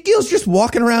 Ezekiel's just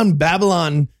walking around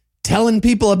Babylon telling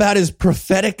people about his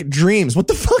prophetic dreams. What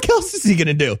the fuck else is he going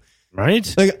to do?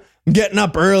 Right? Like, I'm getting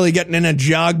up early, getting in a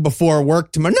jog before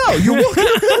work tomorrow. No, you're walking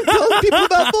around telling people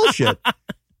about bullshit. Of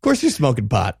course you're smoking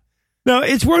pot. Now,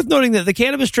 it's worth noting that the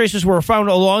cannabis traces were found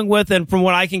along with, and from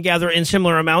what I can gather, in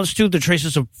similar amounts to the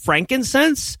traces of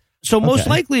frankincense. So most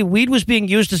likely weed was being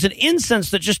used as an incense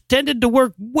that just tended to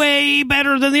work way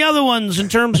better than the other ones in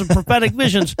terms of prophetic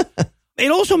visions.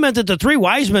 It also meant that the 3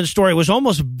 wise men story was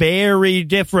almost very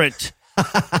different.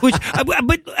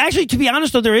 But actually, to be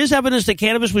honest, though, there is evidence that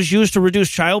cannabis was used to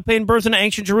reduce child pain birth in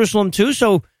ancient Jerusalem, too.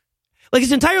 So, like,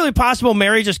 it's entirely possible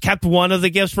Mary just kept one of the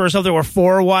gifts for herself. There were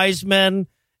 4 wise men,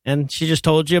 and she just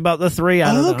told you about the 3.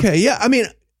 I don't know. Okay, yeah. I mean,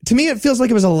 to me, it feels like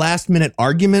it was a last-minute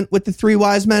argument with the 3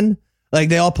 wise men. Like,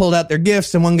 they all pulled out their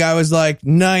gifts, and one guy was like,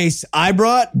 nice, I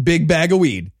brought big bag of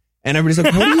weed. And everybody's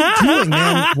like, what are you doing,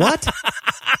 man? What?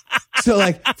 So,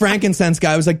 like, frankincense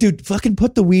guy was like, dude, fucking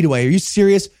put the weed away. Are you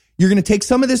serious? You're going to take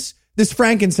some of this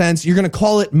frankincense, you're going to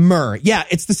call it myrrh. Yeah,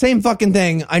 it's the same fucking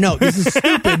thing. I know, this is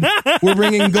stupid. We're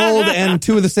bringing gold and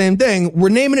 2 of the same thing. We're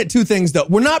naming it 2 things, though.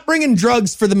 We're not bringing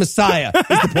drugs for the Messiah, is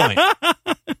the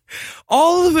point.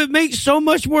 All of it makes so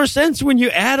much more sense when you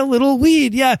add a little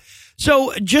weed. Yeah.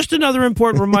 So just another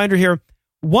important reminder here.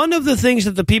 One of the things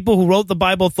that the people who wrote the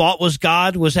Bible thought was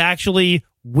God was actually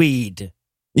weed,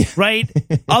 right?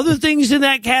 Other things in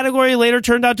that category later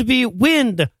turned out to be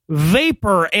wind,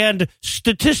 vapor, and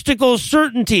statistical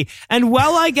certainty. And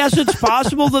while I guess it's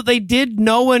possible that they did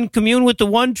know and commune with the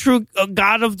one true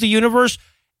God of the universe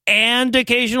and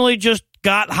occasionally just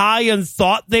got high and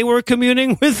thought they were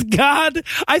communing with God,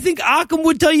 I think Occam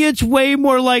would tell you it's way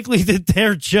more likely that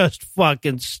they're just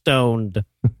fucking stoned.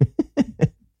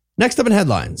 Next up in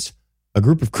headlines, a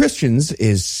group of Christians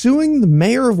is suing the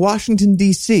mayor of Washington,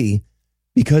 D.C.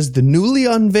 because the newly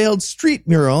unveiled street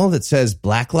mural that says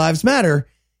Black Lives Matter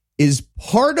is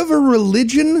part of a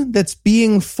religion that's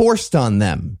being forced on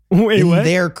them. Wait, what?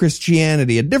 Their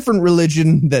Christianity. A different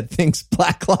religion that thinks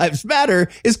Black Lives Matter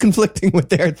is conflicting with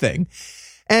their thing.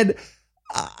 And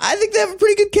I think they have a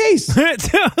pretty good case.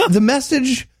 The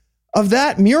message of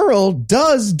that mural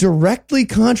does directly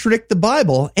contradict the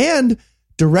Bible and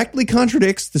directly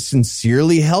contradicts the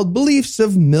sincerely held beliefs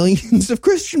of millions of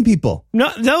Christian people.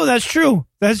 No, that's true.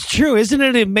 That's true. Isn't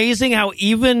it amazing how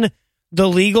even the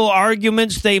legal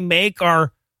arguments they make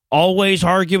are always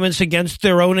arguments against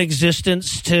their own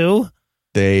existence, too?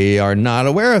 They are not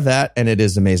aware of that, and it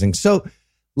is amazing. So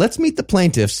let's meet the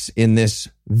plaintiffs in this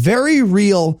very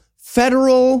real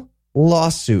federal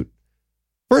lawsuit.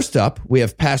 First up, we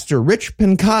have Pastor Rich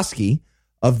Penkoski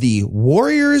of the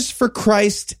Warriors for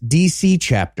Christ DC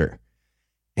chapter.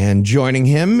 And joining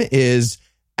him is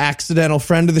accidental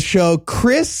friend of the show,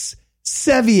 Chris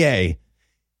Sevier.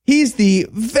 He's the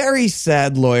very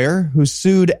sad lawyer who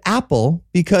sued Apple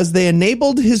because they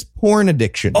enabled his porn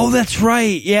addiction. Oh, that's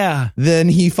right. Yeah. Then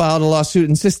he filed a lawsuit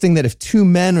insisting that if 2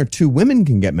 men or 2 women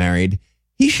can get married,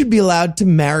 he should be allowed to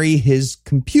marry his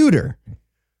computer,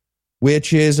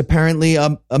 which is apparently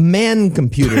a man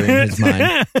computer in his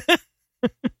mind.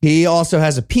 He also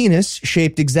has a penis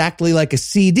shaped exactly like a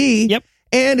CD. Yep.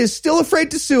 And is still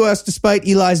afraid to sue us despite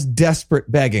Eli's desperate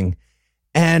begging.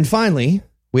 And finally,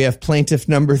 we have plaintiff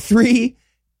number 3,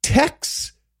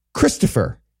 Tex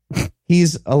Christopher.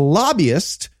 He's a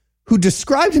lobbyist who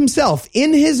described himself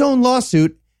in his own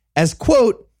lawsuit as,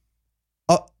 quote,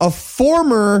 a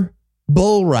former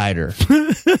bull rider.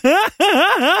 It's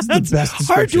the best description.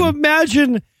 Hard to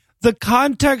imagine the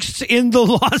context in the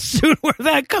lawsuit where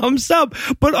that comes up.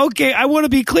 But okay, I want to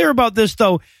be clear about this,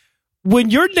 though.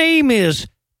 When your name is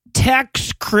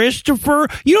Tex Christopher,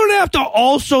 you don't have to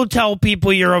also tell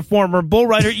people you're a former bull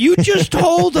rider. You just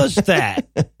told us that.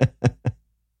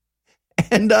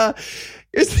 And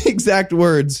here's the exact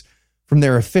words from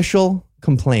their official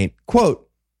complaint. Quote,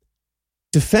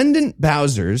 defendant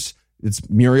Bowser's it's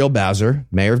Muriel Bowser,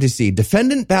 mayor of D.C.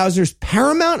 Defendant Bowser's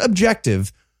paramount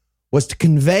objective was to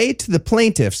convey to the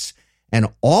plaintiffs and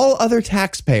all other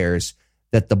taxpayers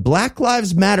that the Black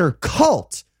Lives Matter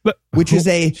cult, which is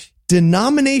a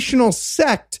denominational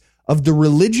sect of the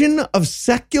religion of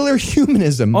secular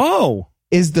humanism,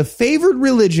 is the favored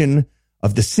religion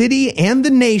of the city and the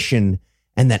nation,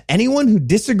 and that anyone who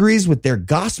disagrees with their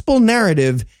gospel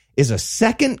narrative is a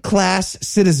second-class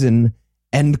citizen,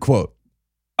 end quote.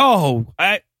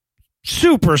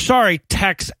 Super sorry,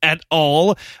 Tex et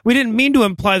al. We didn't mean to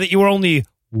imply that you were only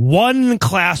one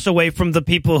class away from the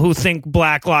people who think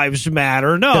Black Lives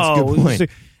Matter. No, that's a good point.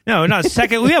 No, not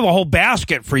second. We have a whole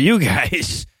basket for you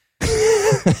guys.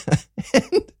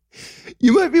 And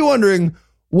you might be wondering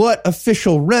what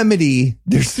official remedy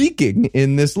they're seeking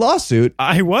in this lawsuit.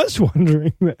 I was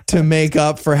wondering that. To make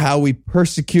up for how we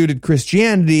persecuted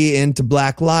Christianity into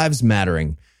Black Lives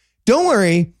Mattering. Don't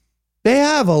worry, they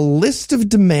have a list of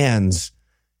demands.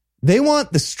 They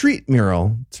want the street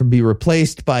mural to be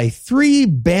replaced by 3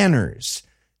 banners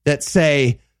that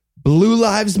say Blue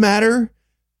Lives Matter,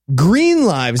 Green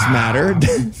Lives Matter.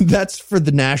 That's for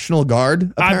the National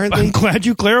Guard, apparently. I'm glad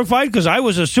you clarified, because I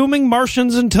was assuming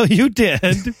Martians until you did.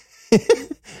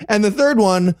 And the third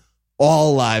one,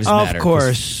 All Lives Matter. Of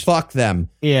course. Fuck them.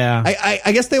 Yeah.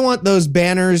 I guess they want those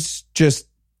banners just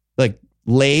like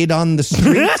laid on the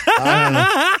street.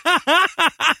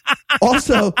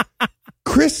 Also,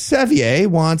 Chris Sevier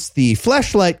wants the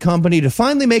Fleshlight Company to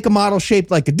finally make a model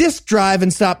shaped like a disk drive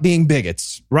and stop being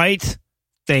bigots. Right?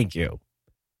 Thank you.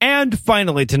 And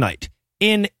finally tonight,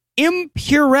 in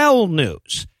Impurel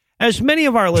news, as many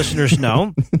of our listeners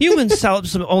know, human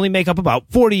cells only make up about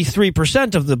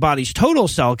 43% of the body's total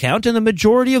cell count, and the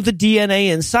majority of the DNA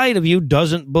inside of you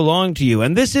doesn't belong to you.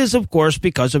 And this is, of course,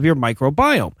 because of your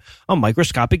microbiome, a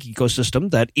microscopic ecosystem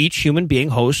that each human being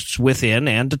hosts within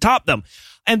and atop them.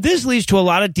 And this leads to a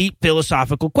lot of deep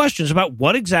philosophical questions about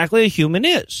what exactly a human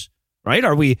is, right?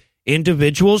 Are we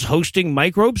individuals hosting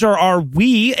microbes, or are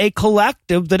we a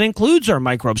collective that includes our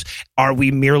microbes? Are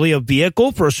we merely a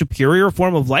vehicle for a superior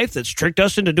form of life that's tricked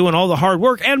us into doing all the hard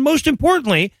work? And most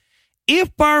importantly,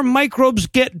 if our microbes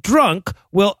get drunk,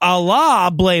 will Allah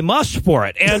blame us for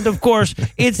it? And of course,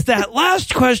 it's that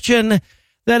last question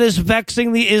that is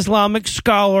vexing the Islamic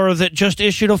scholar that just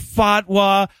issued a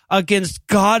fatwa against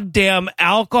goddamn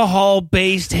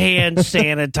alcohol-based hand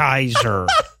sanitizer.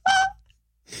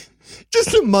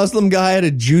 Just a Muslim guy at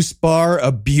a juice bar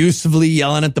abusively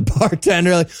yelling at the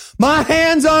bartender, like, my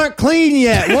hands aren't clean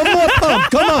yet. One more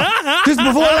pump. Come on. Just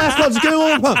before the last pump, just give me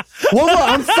one more pump. One more.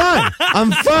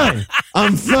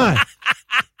 I'm fine.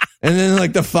 And then,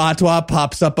 like, the fatwa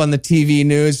pops up on the TV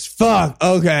news. Fuck.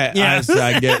 Okay. Yeah.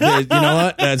 I get it. You know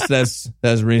what?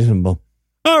 That's reasonable.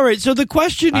 All right, so the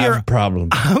question I here have a problem.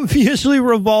 obviously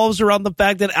revolves around the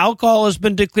fact that alcohol has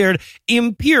been declared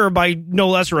impure by no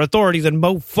lesser authority than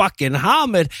Mo fucking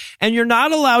Hammed, and you're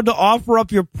not allowed to offer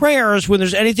up your prayers when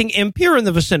there's anything impure in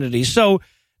the vicinity. So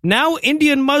now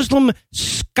Indian Muslim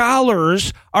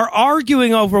scholars are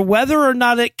arguing over whether or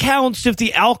not it counts if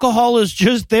the alcohol is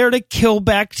just there to kill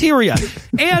bacteria.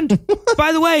 And,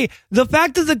 by the way, the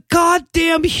fact that the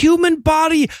goddamn human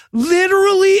body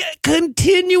literally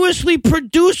continuously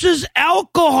produces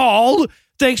alcohol,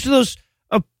 thanks to those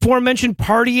aforementioned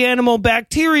party animal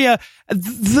bacteria,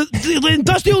 thus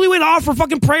the only way to offer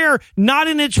fucking prayer not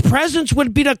in its presence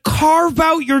would be to carve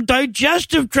out your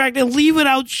digestive tract and leave it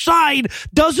outside.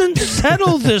 Doesn't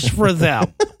settle this for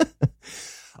them.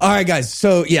 All right, guys.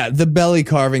 So, yeah, the belly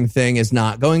carving thing is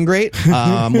not going great.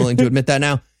 I'm willing to admit that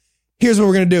now. Here's what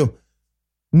we're going to do.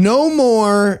 No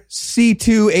more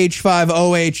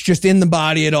C2H5OH just in the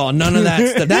body at all. None of that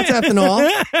stuff. That's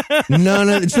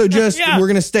ethanol. So we're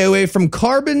going to stay away from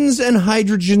carbons and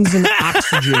hydrogens and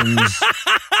oxygens.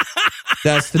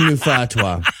 That's the new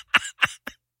fatwa.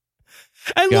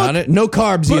 And Got it? No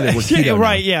carbs either. We're keto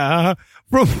right, now.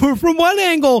 yeah. From one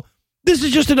angle, this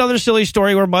is just another silly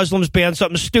story where Muslims banned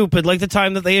something stupid, like the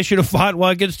time that they issued a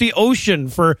fatwa against the ocean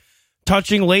for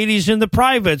touching ladies in the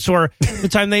privates, or the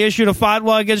time they issued a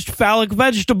fatwa against phallic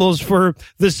vegetables for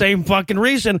the same fucking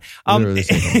reason.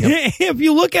 If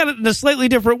you look at it in a slightly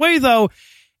different way, though,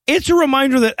 it's a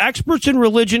reminder that experts in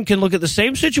religion can look at the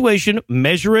same situation,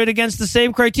 measure it against the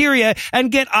same criteria,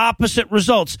 and get opposite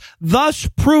results, thus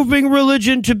proving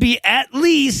religion to be at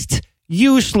least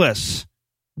useless.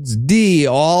 It's D,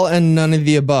 all and none of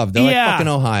the above. They're like fucking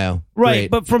Ohio. Right,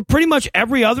 Great. but from pretty much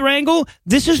every other angle,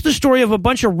 this is the story of a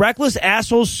bunch of reckless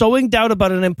assholes sowing doubt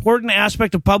about an important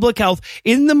aspect of public health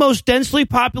in the most densely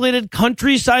populated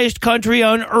country-sized country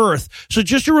on Earth. So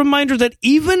just a reminder that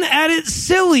even at its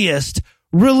silliest,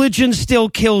 religion still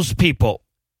kills people.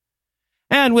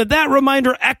 And with that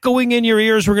reminder echoing in your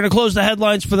ears, we're going to close the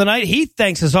headlines for the night. Heath,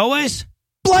 thanks as always.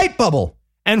 Blight bubble.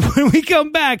 And when we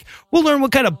come back, we'll learn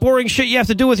what kind of boring shit you have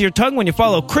to do with your tongue when you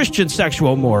follow Christian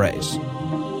sexual mores.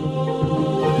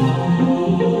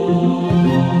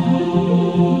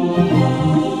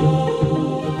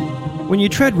 When you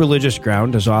tread religious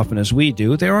ground as often as we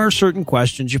do, there are certain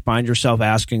questions you find yourself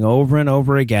asking over and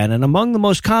over again, and among the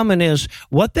most common is,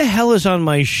 what the hell is on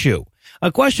my shoe?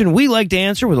 A question we like to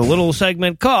answer with a little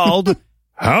segment called,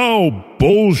 How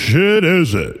bullshit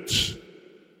is it?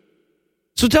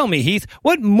 So tell me, Heath,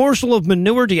 what morsel of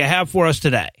manure do you have for us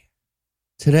today?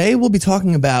 Today we'll be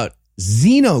talking about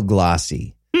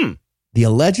xenoglossy, the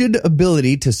alleged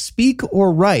ability to speak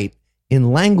or write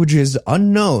in languages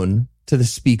unknown to the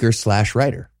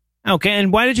speaker/writer. Okay,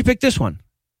 and why did you pick this one?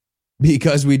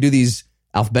 Because we do these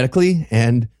alphabetically,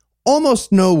 and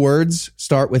almost no words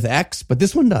start with X, but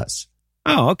this one does.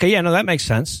 Oh, okay, yeah, no, that makes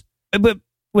sense. But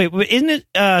wait, isn't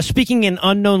it speaking in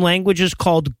unknown languages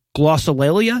called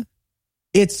glossolalia?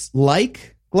 It's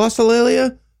like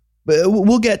glossolalia, but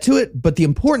we'll get to it. But the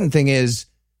important thing is,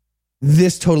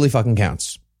 this totally fucking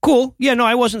counts. Cool. Yeah, no,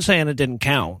 I wasn't saying it didn't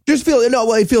count. It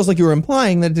feels like you were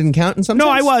implying that it didn't count in some sense.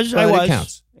 No, I was It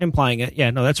counts. Implying it.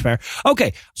 Yeah, no, that's fair.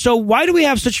 Okay, so why do we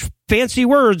have such fancy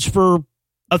words for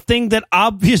a thing that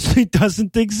obviously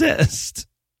doesn't exist?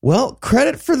 Well,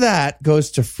 credit for that goes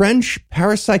to French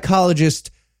parapsychologist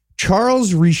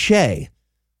Charles Richet,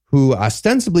 who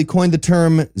ostensibly coined the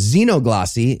term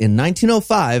xenoglossy in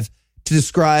 1905 to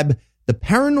describe the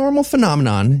paranormal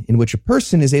phenomenon in which a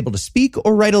person is able to speak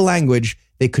or write a language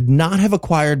they could not have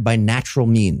acquired by natural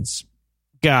means.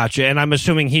 Gotcha. And I'm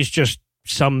assuming he's just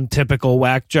some typical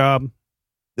whack job?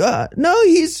 No,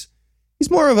 he's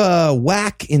more of a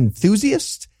whack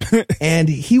enthusiast, and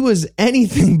he was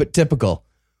anything but typical.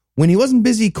 When he wasn't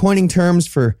busy coining terms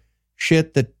for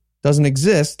shit that doesn't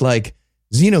exist, like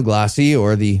xenoglossy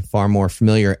or the far more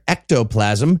familiar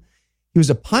ectoplasm, he was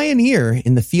a pioneer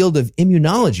in the field of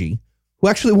immunology who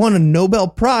actually won a Nobel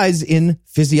Prize in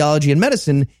physiology and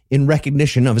medicine in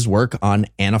recognition of his work on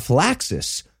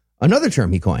anaphylaxis, another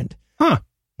term he coined.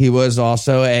 He was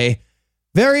also a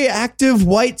very active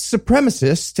white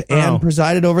supremacist and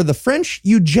presided over the French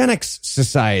Eugenics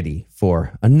Society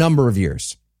for a number of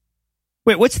years.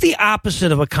 Wait, what's the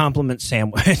opposite of a compliment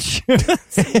sandwich?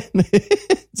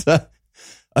 It's a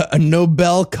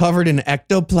Nobel covered in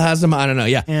ectoplasm. I don't know.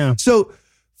 Yeah. So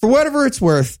for whatever it's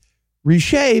worth,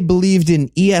 Richet believed in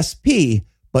ESP,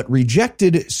 but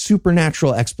rejected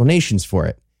supernatural explanations for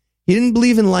it. He didn't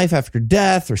believe in life after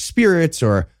death or spirits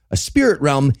or a spirit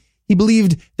realm. He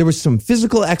believed there was some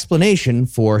physical explanation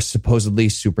for supposedly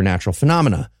supernatural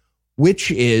phenomena, which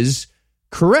is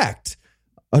correct.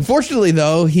 Unfortunately,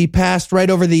 though, he passed right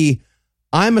over the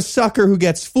I'm a sucker who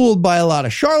gets fooled by a lot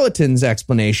of charlatans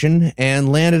explanation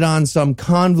and landed on some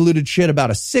convoluted shit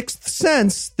about a sixth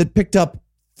sense that picked up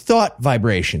thought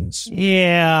vibrations.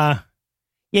 Yeah,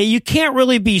 you can't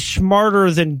really be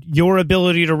smarter than your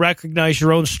ability to recognize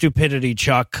your own stupidity,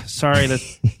 Chuck. Sorry to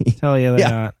tell you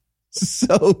that.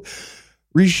 So,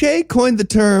 Richet coined the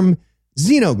term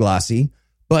xenoglossy,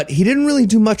 but he didn't really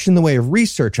do much in the way of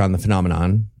research on the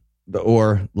phenomenon,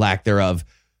 or lack thereof.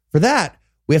 For that,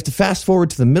 we have to fast forward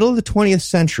to the middle of the 20th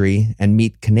century and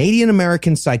meet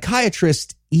Canadian-American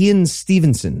psychiatrist Ian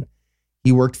Stevenson.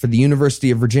 He worked for the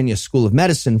University of Virginia School of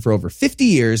Medicine for over 50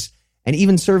 years and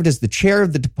even served as the chair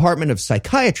of the Department of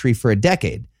Psychiatry for a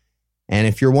decade. And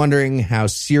if you're wondering how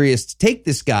serious to take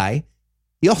this guy,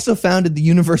 he also founded the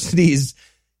university's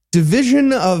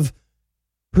Division of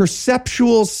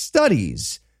Perceptual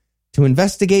Studies to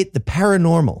investigate the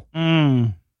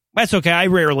paranormal. That's okay. I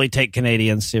rarely take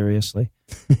Canadians seriously.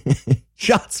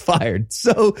 Shots fired.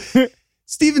 So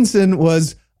Stevenson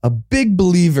was a big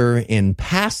believer in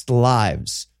past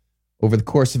lives. Over the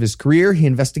course of his career, he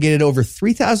investigated over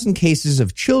 3,000 cases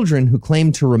of children who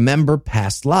claimed to remember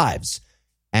past lives.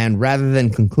 And rather than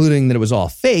concluding that it was all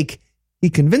fake, he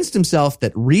convinced himself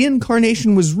that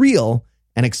reincarnation was real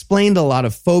and explained a lot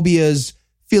of phobias,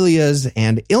 philias,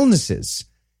 and illnesses.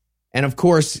 And of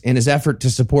course, in his effort to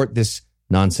support this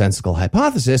nonsensical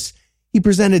hypothesis, he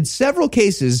presented several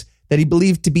cases that he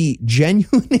believed to be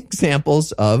genuine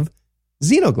examples of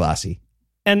xenoglossy.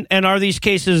 And are these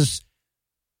cases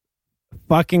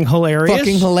fucking hilarious?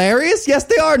 Fucking hilarious? Yes,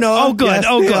 they are, Noah. Oh, good. Yes,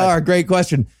 they good. Are. Great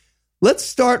question. Let's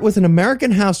start with an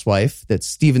American housewife that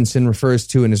Stevenson refers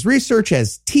to in his research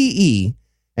as T.E.,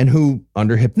 and who,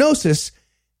 under hypnosis,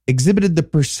 exhibited the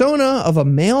persona of a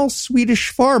male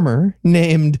Swedish farmer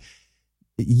named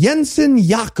Jensen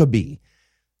Jacobi.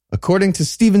 According to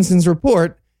Stevenson's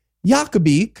report,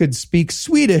 Jacobi could speak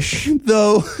Swedish,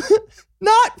 though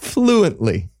Not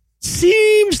fluently.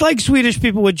 Seems like Swedish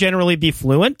people would generally be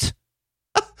fluent.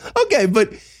 Okay,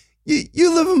 but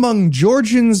you live among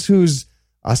Georgians whose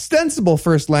ostensible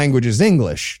first language is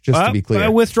English, just to be clear.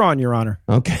 Withdrawn, Your Honor.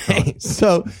 Okay,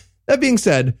 so that being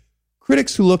said,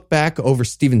 critics who look back over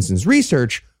Stevenson's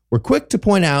research were quick to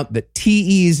point out that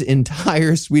TE's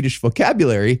entire Swedish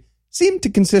vocabulary seemed to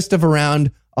consist of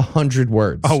around 100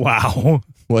 words. Oh, wow.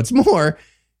 What's more,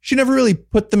 she never really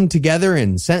put them together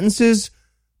in sentences.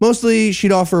 Mostly,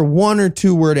 she'd offer 1 or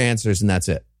 2 word answers, and that's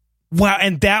it. Wow,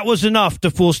 and that was enough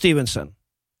to fool Stevenson.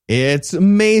 It's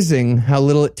amazing how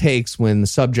little it takes when the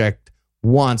subject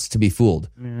wants to be fooled.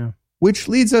 Yeah. Which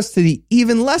leads us to the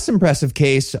even less impressive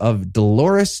case of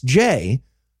Dolores J.,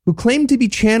 who claimed to be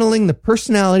channeling the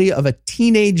personality of a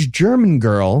teenage German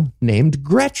girl named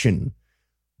Gretchen.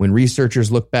 When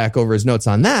researchers looked back over his notes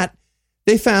on that,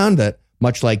 they found that,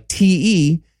 much like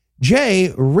T.E.,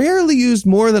 J rarely used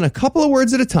more than a couple of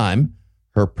words at a time.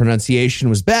 Her pronunciation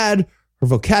was bad, her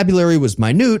vocabulary was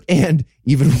minute, and,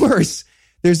 even worse,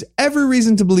 there's every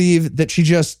reason to believe that she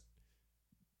just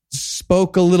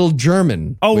spoke a little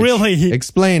German. Oh, really?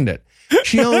 Explained it.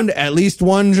 She owned at least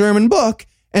 1 German book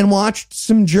and watched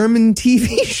some German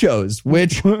TV shows,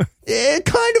 which is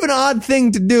kind of an odd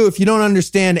thing to do if you don't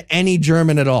understand any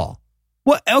German at all.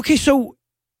 Well, okay, so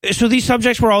these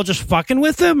subjects were all just fucking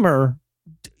with them, or?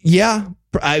 Yeah,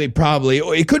 I mean, probably.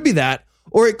 Or it could be that.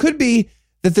 Or it could be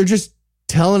that they're just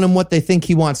telling him what they think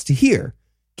he wants to hear.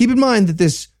 Keep in mind that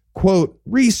this, quote,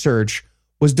 research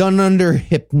was done under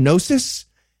hypnosis,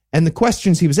 and the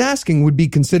questions he was asking would be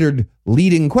considered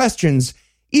leading questions,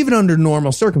 even under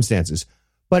normal circumstances.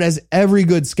 But as every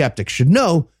good skeptic should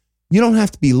know, you don't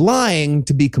have to be lying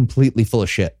to be completely full of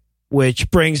shit. Which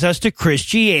brings us to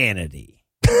Christianity.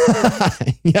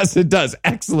 Yes, it does.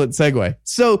 Excellent segue.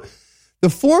 So, the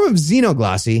form of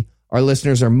xenoglossy our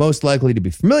listeners are most likely to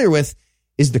be familiar with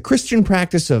is the Christian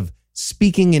practice of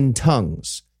speaking in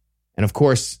tongues. And of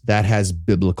course, that has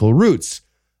biblical roots.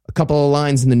 A couple of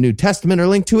lines in the New Testament are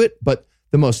linked to it, but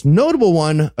the most notable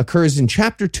one occurs in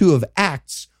chapter 2 of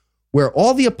Acts, where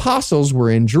all the apostles were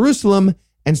in Jerusalem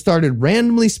and started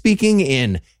randomly speaking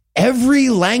in every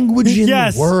language in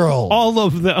the world. All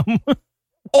of them.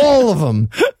 All of them.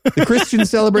 The Christian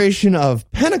celebration of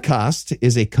Pentecost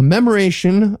is a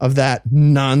commemoration of that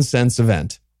nonsense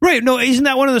event. Right. No, isn't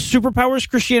that one of the superpowers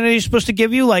Christianity is supposed to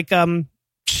give you? Like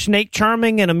snake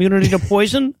charming and immunity to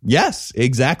poison? Yes,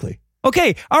 exactly.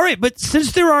 Okay. All right. But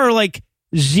since there are like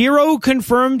 0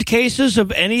 confirmed cases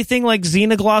of anything like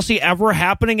xenoglossy ever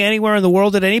happening anywhere in the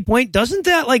world at any point, doesn't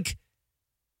that like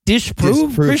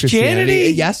disprove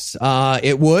Christianity? Yes,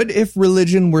 it would if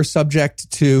religion were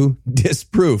subject to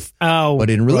disproof. Oh, but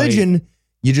in religion,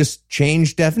 you just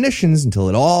change definitions until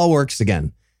it all works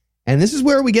again. And this is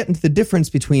where we get into the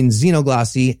difference between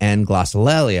xenoglossy and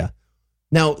glossolalia.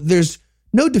 Now, there's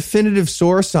no definitive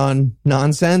source on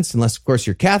nonsense, unless, of course,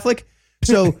 you're Catholic.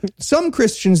 So some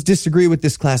Christians disagree with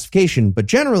this classification, but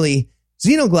generally,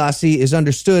 xenoglossy is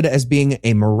understood as being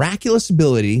a miraculous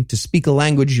ability to speak a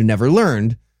language you never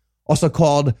learned, also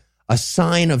called a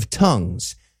sign of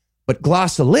tongues. But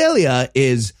glossolalia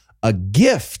is a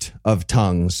gift of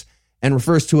tongues and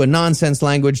refers to a nonsense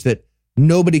language that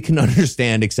nobody can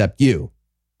understand except you.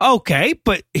 Okay,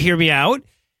 but hear me out.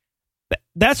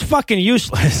 That's fucking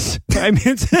useless. I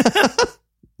mean,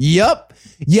 Yup.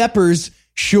 Yeppers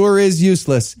sure is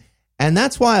useless. And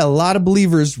that's why a lot of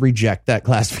believers reject that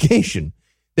classification.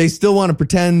 They still want to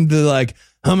pretend the like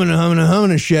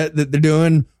humming shit that they're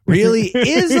doing really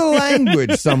is a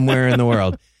language somewhere in the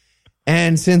world.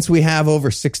 And since we have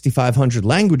over 6,500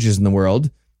 languages in the world,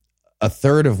 a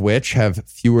third of which have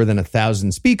fewer than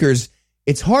 1,000 speakers,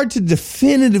 it's hard to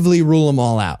definitively rule them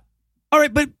all out. All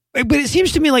right, but it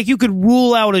seems to me like you could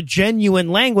rule out a genuine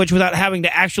language without having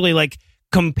to actually like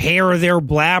compare their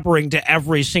blabbering to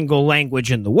every single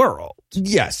language in the world.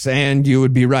 Yes, and you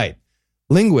would be right.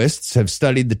 Linguists have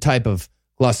studied the type of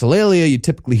glossolalia you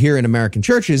typically hear in American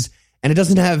churches, and it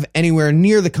doesn't have anywhere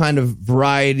near the kind of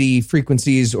variety,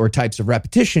 frequencies, or types of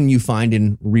repetition you find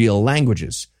in real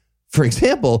languages. For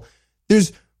example,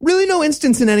 there's really no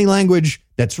instance in any language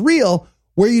that's real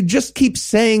where you just keep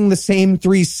saying the same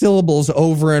 3 syllables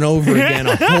over and over again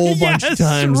a whole bunch of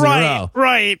times in a row.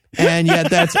 Right. And yet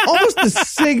that's almost the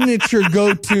signature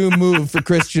go-to move for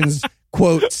Christians,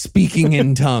 quote, speaking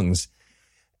in tongues.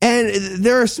 And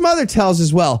there are some other tells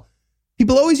as well.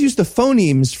 People always use the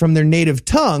phonemes from their native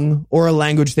tongue or a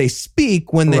language they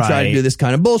speak when they try to do this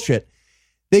kind of bullshit.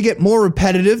 They get more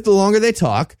repetitive the longer they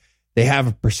talk. They have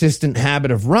a persistent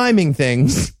habit of rhyming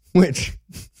things, which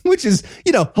is,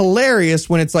 hilarious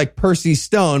when it's like Percy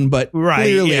Stone, but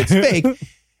clearly it's fake.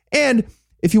 And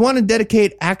if you want to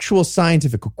dedicate actual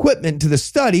scientific equipment to the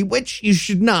study, which you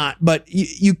should not, but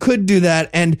you could do that,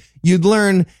 and you'd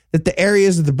learn that the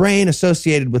areas of the brain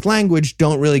associated with language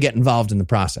don't really get involved in the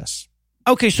process.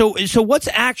 Okay, so what's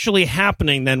actually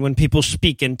happening then when people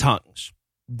speak in tongues?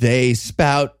 They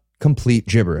spout complete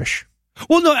gibberish.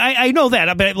 Well, no, I know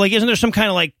that, but like, isn't there some kind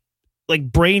of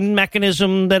like brain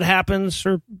mechanism that happens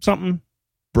or something?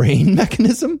 Brain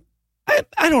mechanism?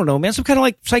 I don't know, man. Some kind of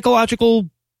like psychological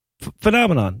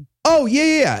phenomenon. Oh,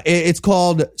 yeah. It's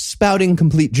called spouting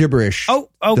complete gibberish.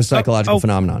 The psychological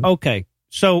phenomenon. Okay.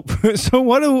 So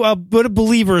what do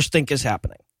believers think is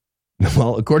happening?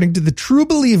 Well, according to the true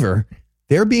believer,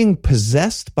 they're being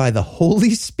possessed by the Holy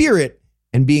Spirit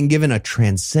and being given a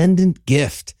transcendent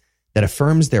gift that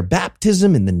affirms their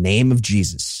baptism in the name of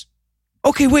Jesus.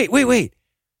 Okay, wait.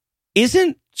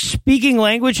 Isn't speaking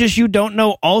languages you don't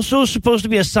know also supposed to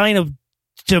be a sign of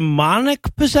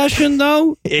demonic possession,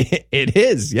 though? It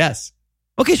is, yes.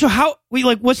 Okay, so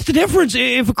what's the difference?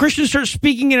 If a Christian starts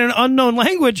speaking in an unknown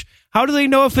language, how do they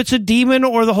know if it's a demon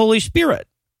or the Holy Spirit?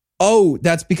 Oh,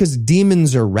 that's because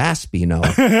demons are raspy,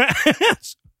 Noah.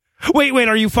 Wait,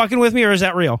 are you fucking with me, or is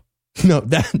that real? No,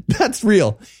 that's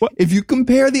real. What? If you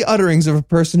compare the utterings of a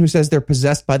person who says they're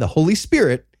possessed by the Holy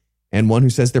Spirit and one who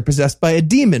says they're possessed by a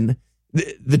demon,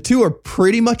 the two are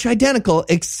pretty much identical,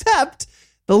 except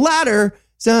the latter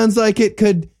sounds like it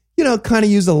could, kind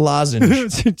of use a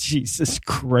lozenge. Jesus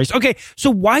Christ. Okay,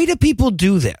 so why do people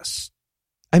do this?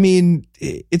 I mean,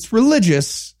 it's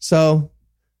religious, so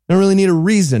I don't really need a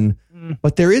reason.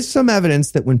 But there is some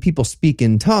evidence that when people speak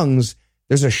in tongues,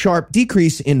 there's a sharp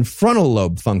decrease in frontal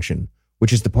lobe function,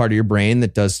 which is the part of your brain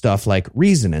that does stuff like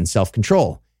reason and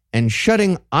self-control. And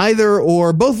shutting either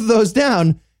or both of those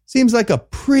down seems like a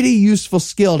pretty useful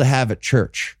skill to have at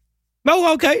church.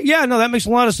 Oh, okay. Yeah, no, that makes a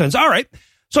lot of sense. All right.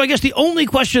 So I guess the only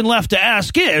question left to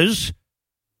ask is,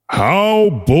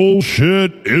 how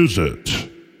bullshit is it?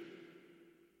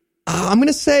 I'm going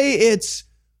to say it's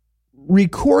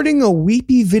recording a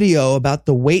weepy video about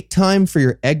the wait time for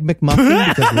your Egg McMuffin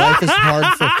because life is hard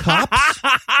for cops.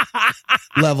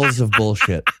 Levels of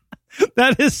bullshit.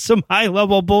 That is some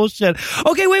high-level bullshit.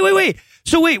 Okay, wait.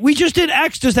 So we just did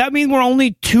X. Does that mean we're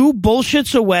only 2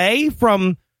 bullshits away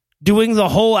from doing the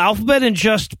whole alphabet and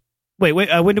just... Wait,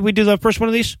 when did we do the first one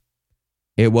of these?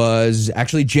 It was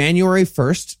actually January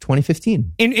 1st,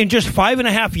 2015. In just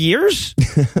 5.5 years?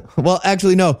 Well,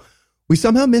 actually, no. We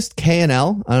somehow missed K and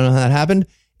L. I don't know how that happened.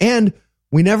 And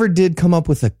we never did come up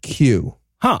with a Q.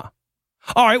 Huh.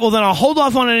 All right, well, then I'll hold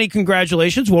off on any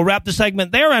congratulations. We'll wrap the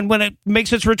segment there, and when it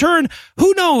makes its return,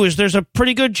 who knows? There's a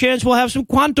pretty good chance we'll have some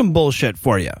quantum bullshit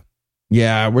for you.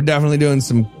 Yeah, we're definitely doing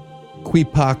some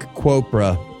Quipoc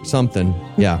Quopra something.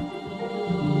 Yeah.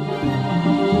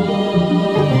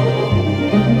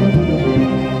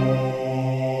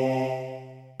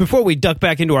 Before we duck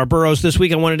back into our burrows this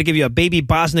week, I wanted to give you a baby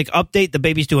Bosnick update. The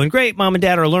baby's doing great. Mom and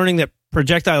Dad are learning that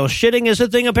projectile shitting is a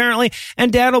thing, apparently,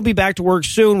 and Dad will be back to work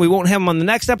soon. We won't have him on the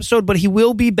next episode, but he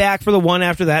will be back for the one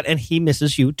after that, and he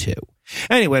misses you too.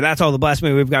 Anyway, that's all the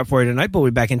blasphemy we've got for you tonight, but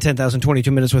we'll be back in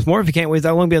 10,022 minutes with more. If you can't wait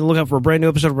that long, be on the lookout for a brand new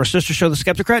episode of our sister show, The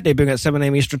Skeptocrat, debuting at 7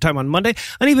 a.m. Eastern Time on Monday.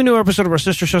 An even newer episode of our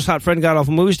sister show, Hot Friend God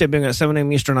Awful Movies, debuting at 7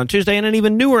 a.m. Eastern on Tuesday, and an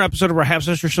even newer episode of our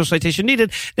half-sister show, Citation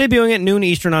Needed, debuting at noon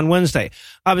Eastern on Wednesday.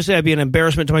 Obviously, I'd be an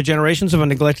embarrassment to my generations if I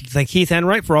neglected to thank Heath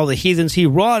Enright for all the heathens he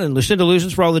wrought and Lucinda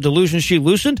Lucens for all the delusions she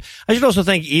loosened. I should also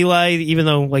thank Eli, even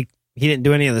though he didn't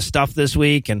do any of the stuff this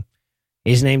week, and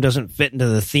his name doesn't fit into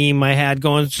the theme I had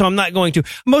going, so I'm not going to.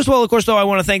 Most of all, of course, though, I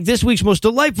want to thank this week's most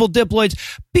delightful diploids,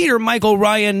 Peter, Michael,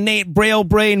 Ryan, Nate, Braille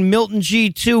Brain, Milton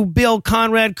G2, Bill,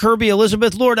 Conrad, Kirby,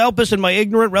 Elizabeth, Lord Elpis, and my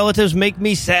ignorant relatives make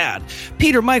me sad.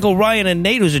 Peter, Michael, Ryan, and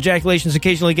Nate, whose ejaculations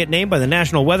occasionally get named by the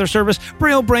National Weather Service,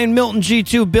 Braille Brain, Milton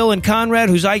G2, Bill, and Conrad,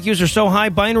 whose IQs are so high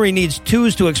binary needs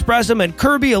 2s to express them, and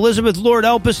Kirby, Elizabeth, Lord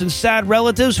Elpis, and sad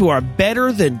relatives who are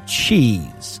better than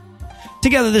cheese.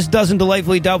 Together, this dozen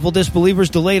delightfully doubtful disbelievers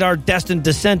delayed our destined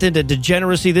descent into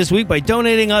degeneracy this week by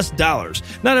donating us dollars.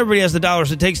 Not everybody has the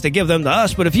dollars it takes to give them to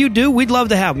us, but if you do, we'd love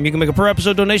to have them. You can make a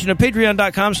per-episode donation at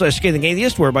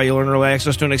patreon.com/scathingatheist, whereby you'll earn early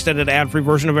access to an extended ad-free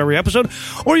version of every episode,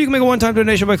 or you can make a one-time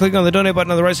donation by clicking on the donate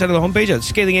button on the right side of the homepage at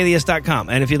scathingatheist.com.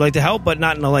 And if you'd like to help, but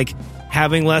not in a,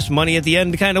 having less money at the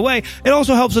end kind of way, it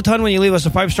also helps a ton when you leave us a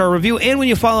 5-star review and when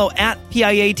you follow at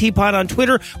PIATPod on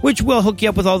Twitter, which will hook you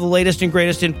up with all the latest and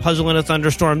greatest in puzzle and a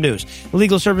thunderstorm news. The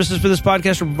legal services for this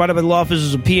podcast are provided by the law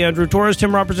offices of P. Andrew Torres.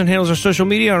 Tim Robertson handles our social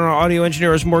media, and our audio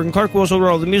engineer is Morgan Clark, who also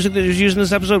wrote all the music that is used in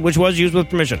this episode, which was used with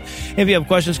permission. If you have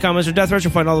questions, comments, or death threats,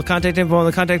 you'll find all the contact info on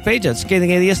the contact page at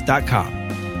scathingatheist.com.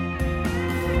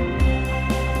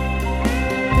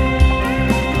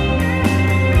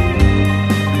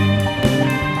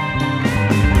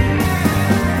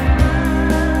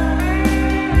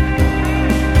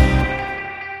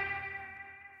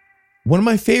 One of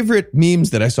my favorite memes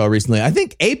that I saw recently, I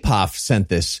think Apoff sent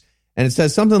this, and it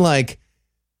says something like,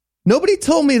 nobody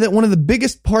told me that one of the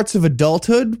biggest parts of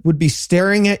adulthood would be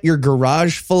staring at your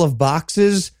garage full of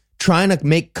boxes, trying to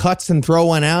make cuts and throw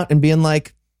one out and being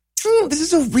like, this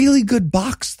is a really good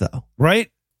box, though. Right?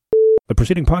 The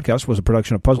preceding podcast was a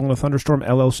production of Puzzle and a Thunderstorm,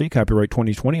 LLC, copyright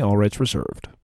 2020, all rights reserved.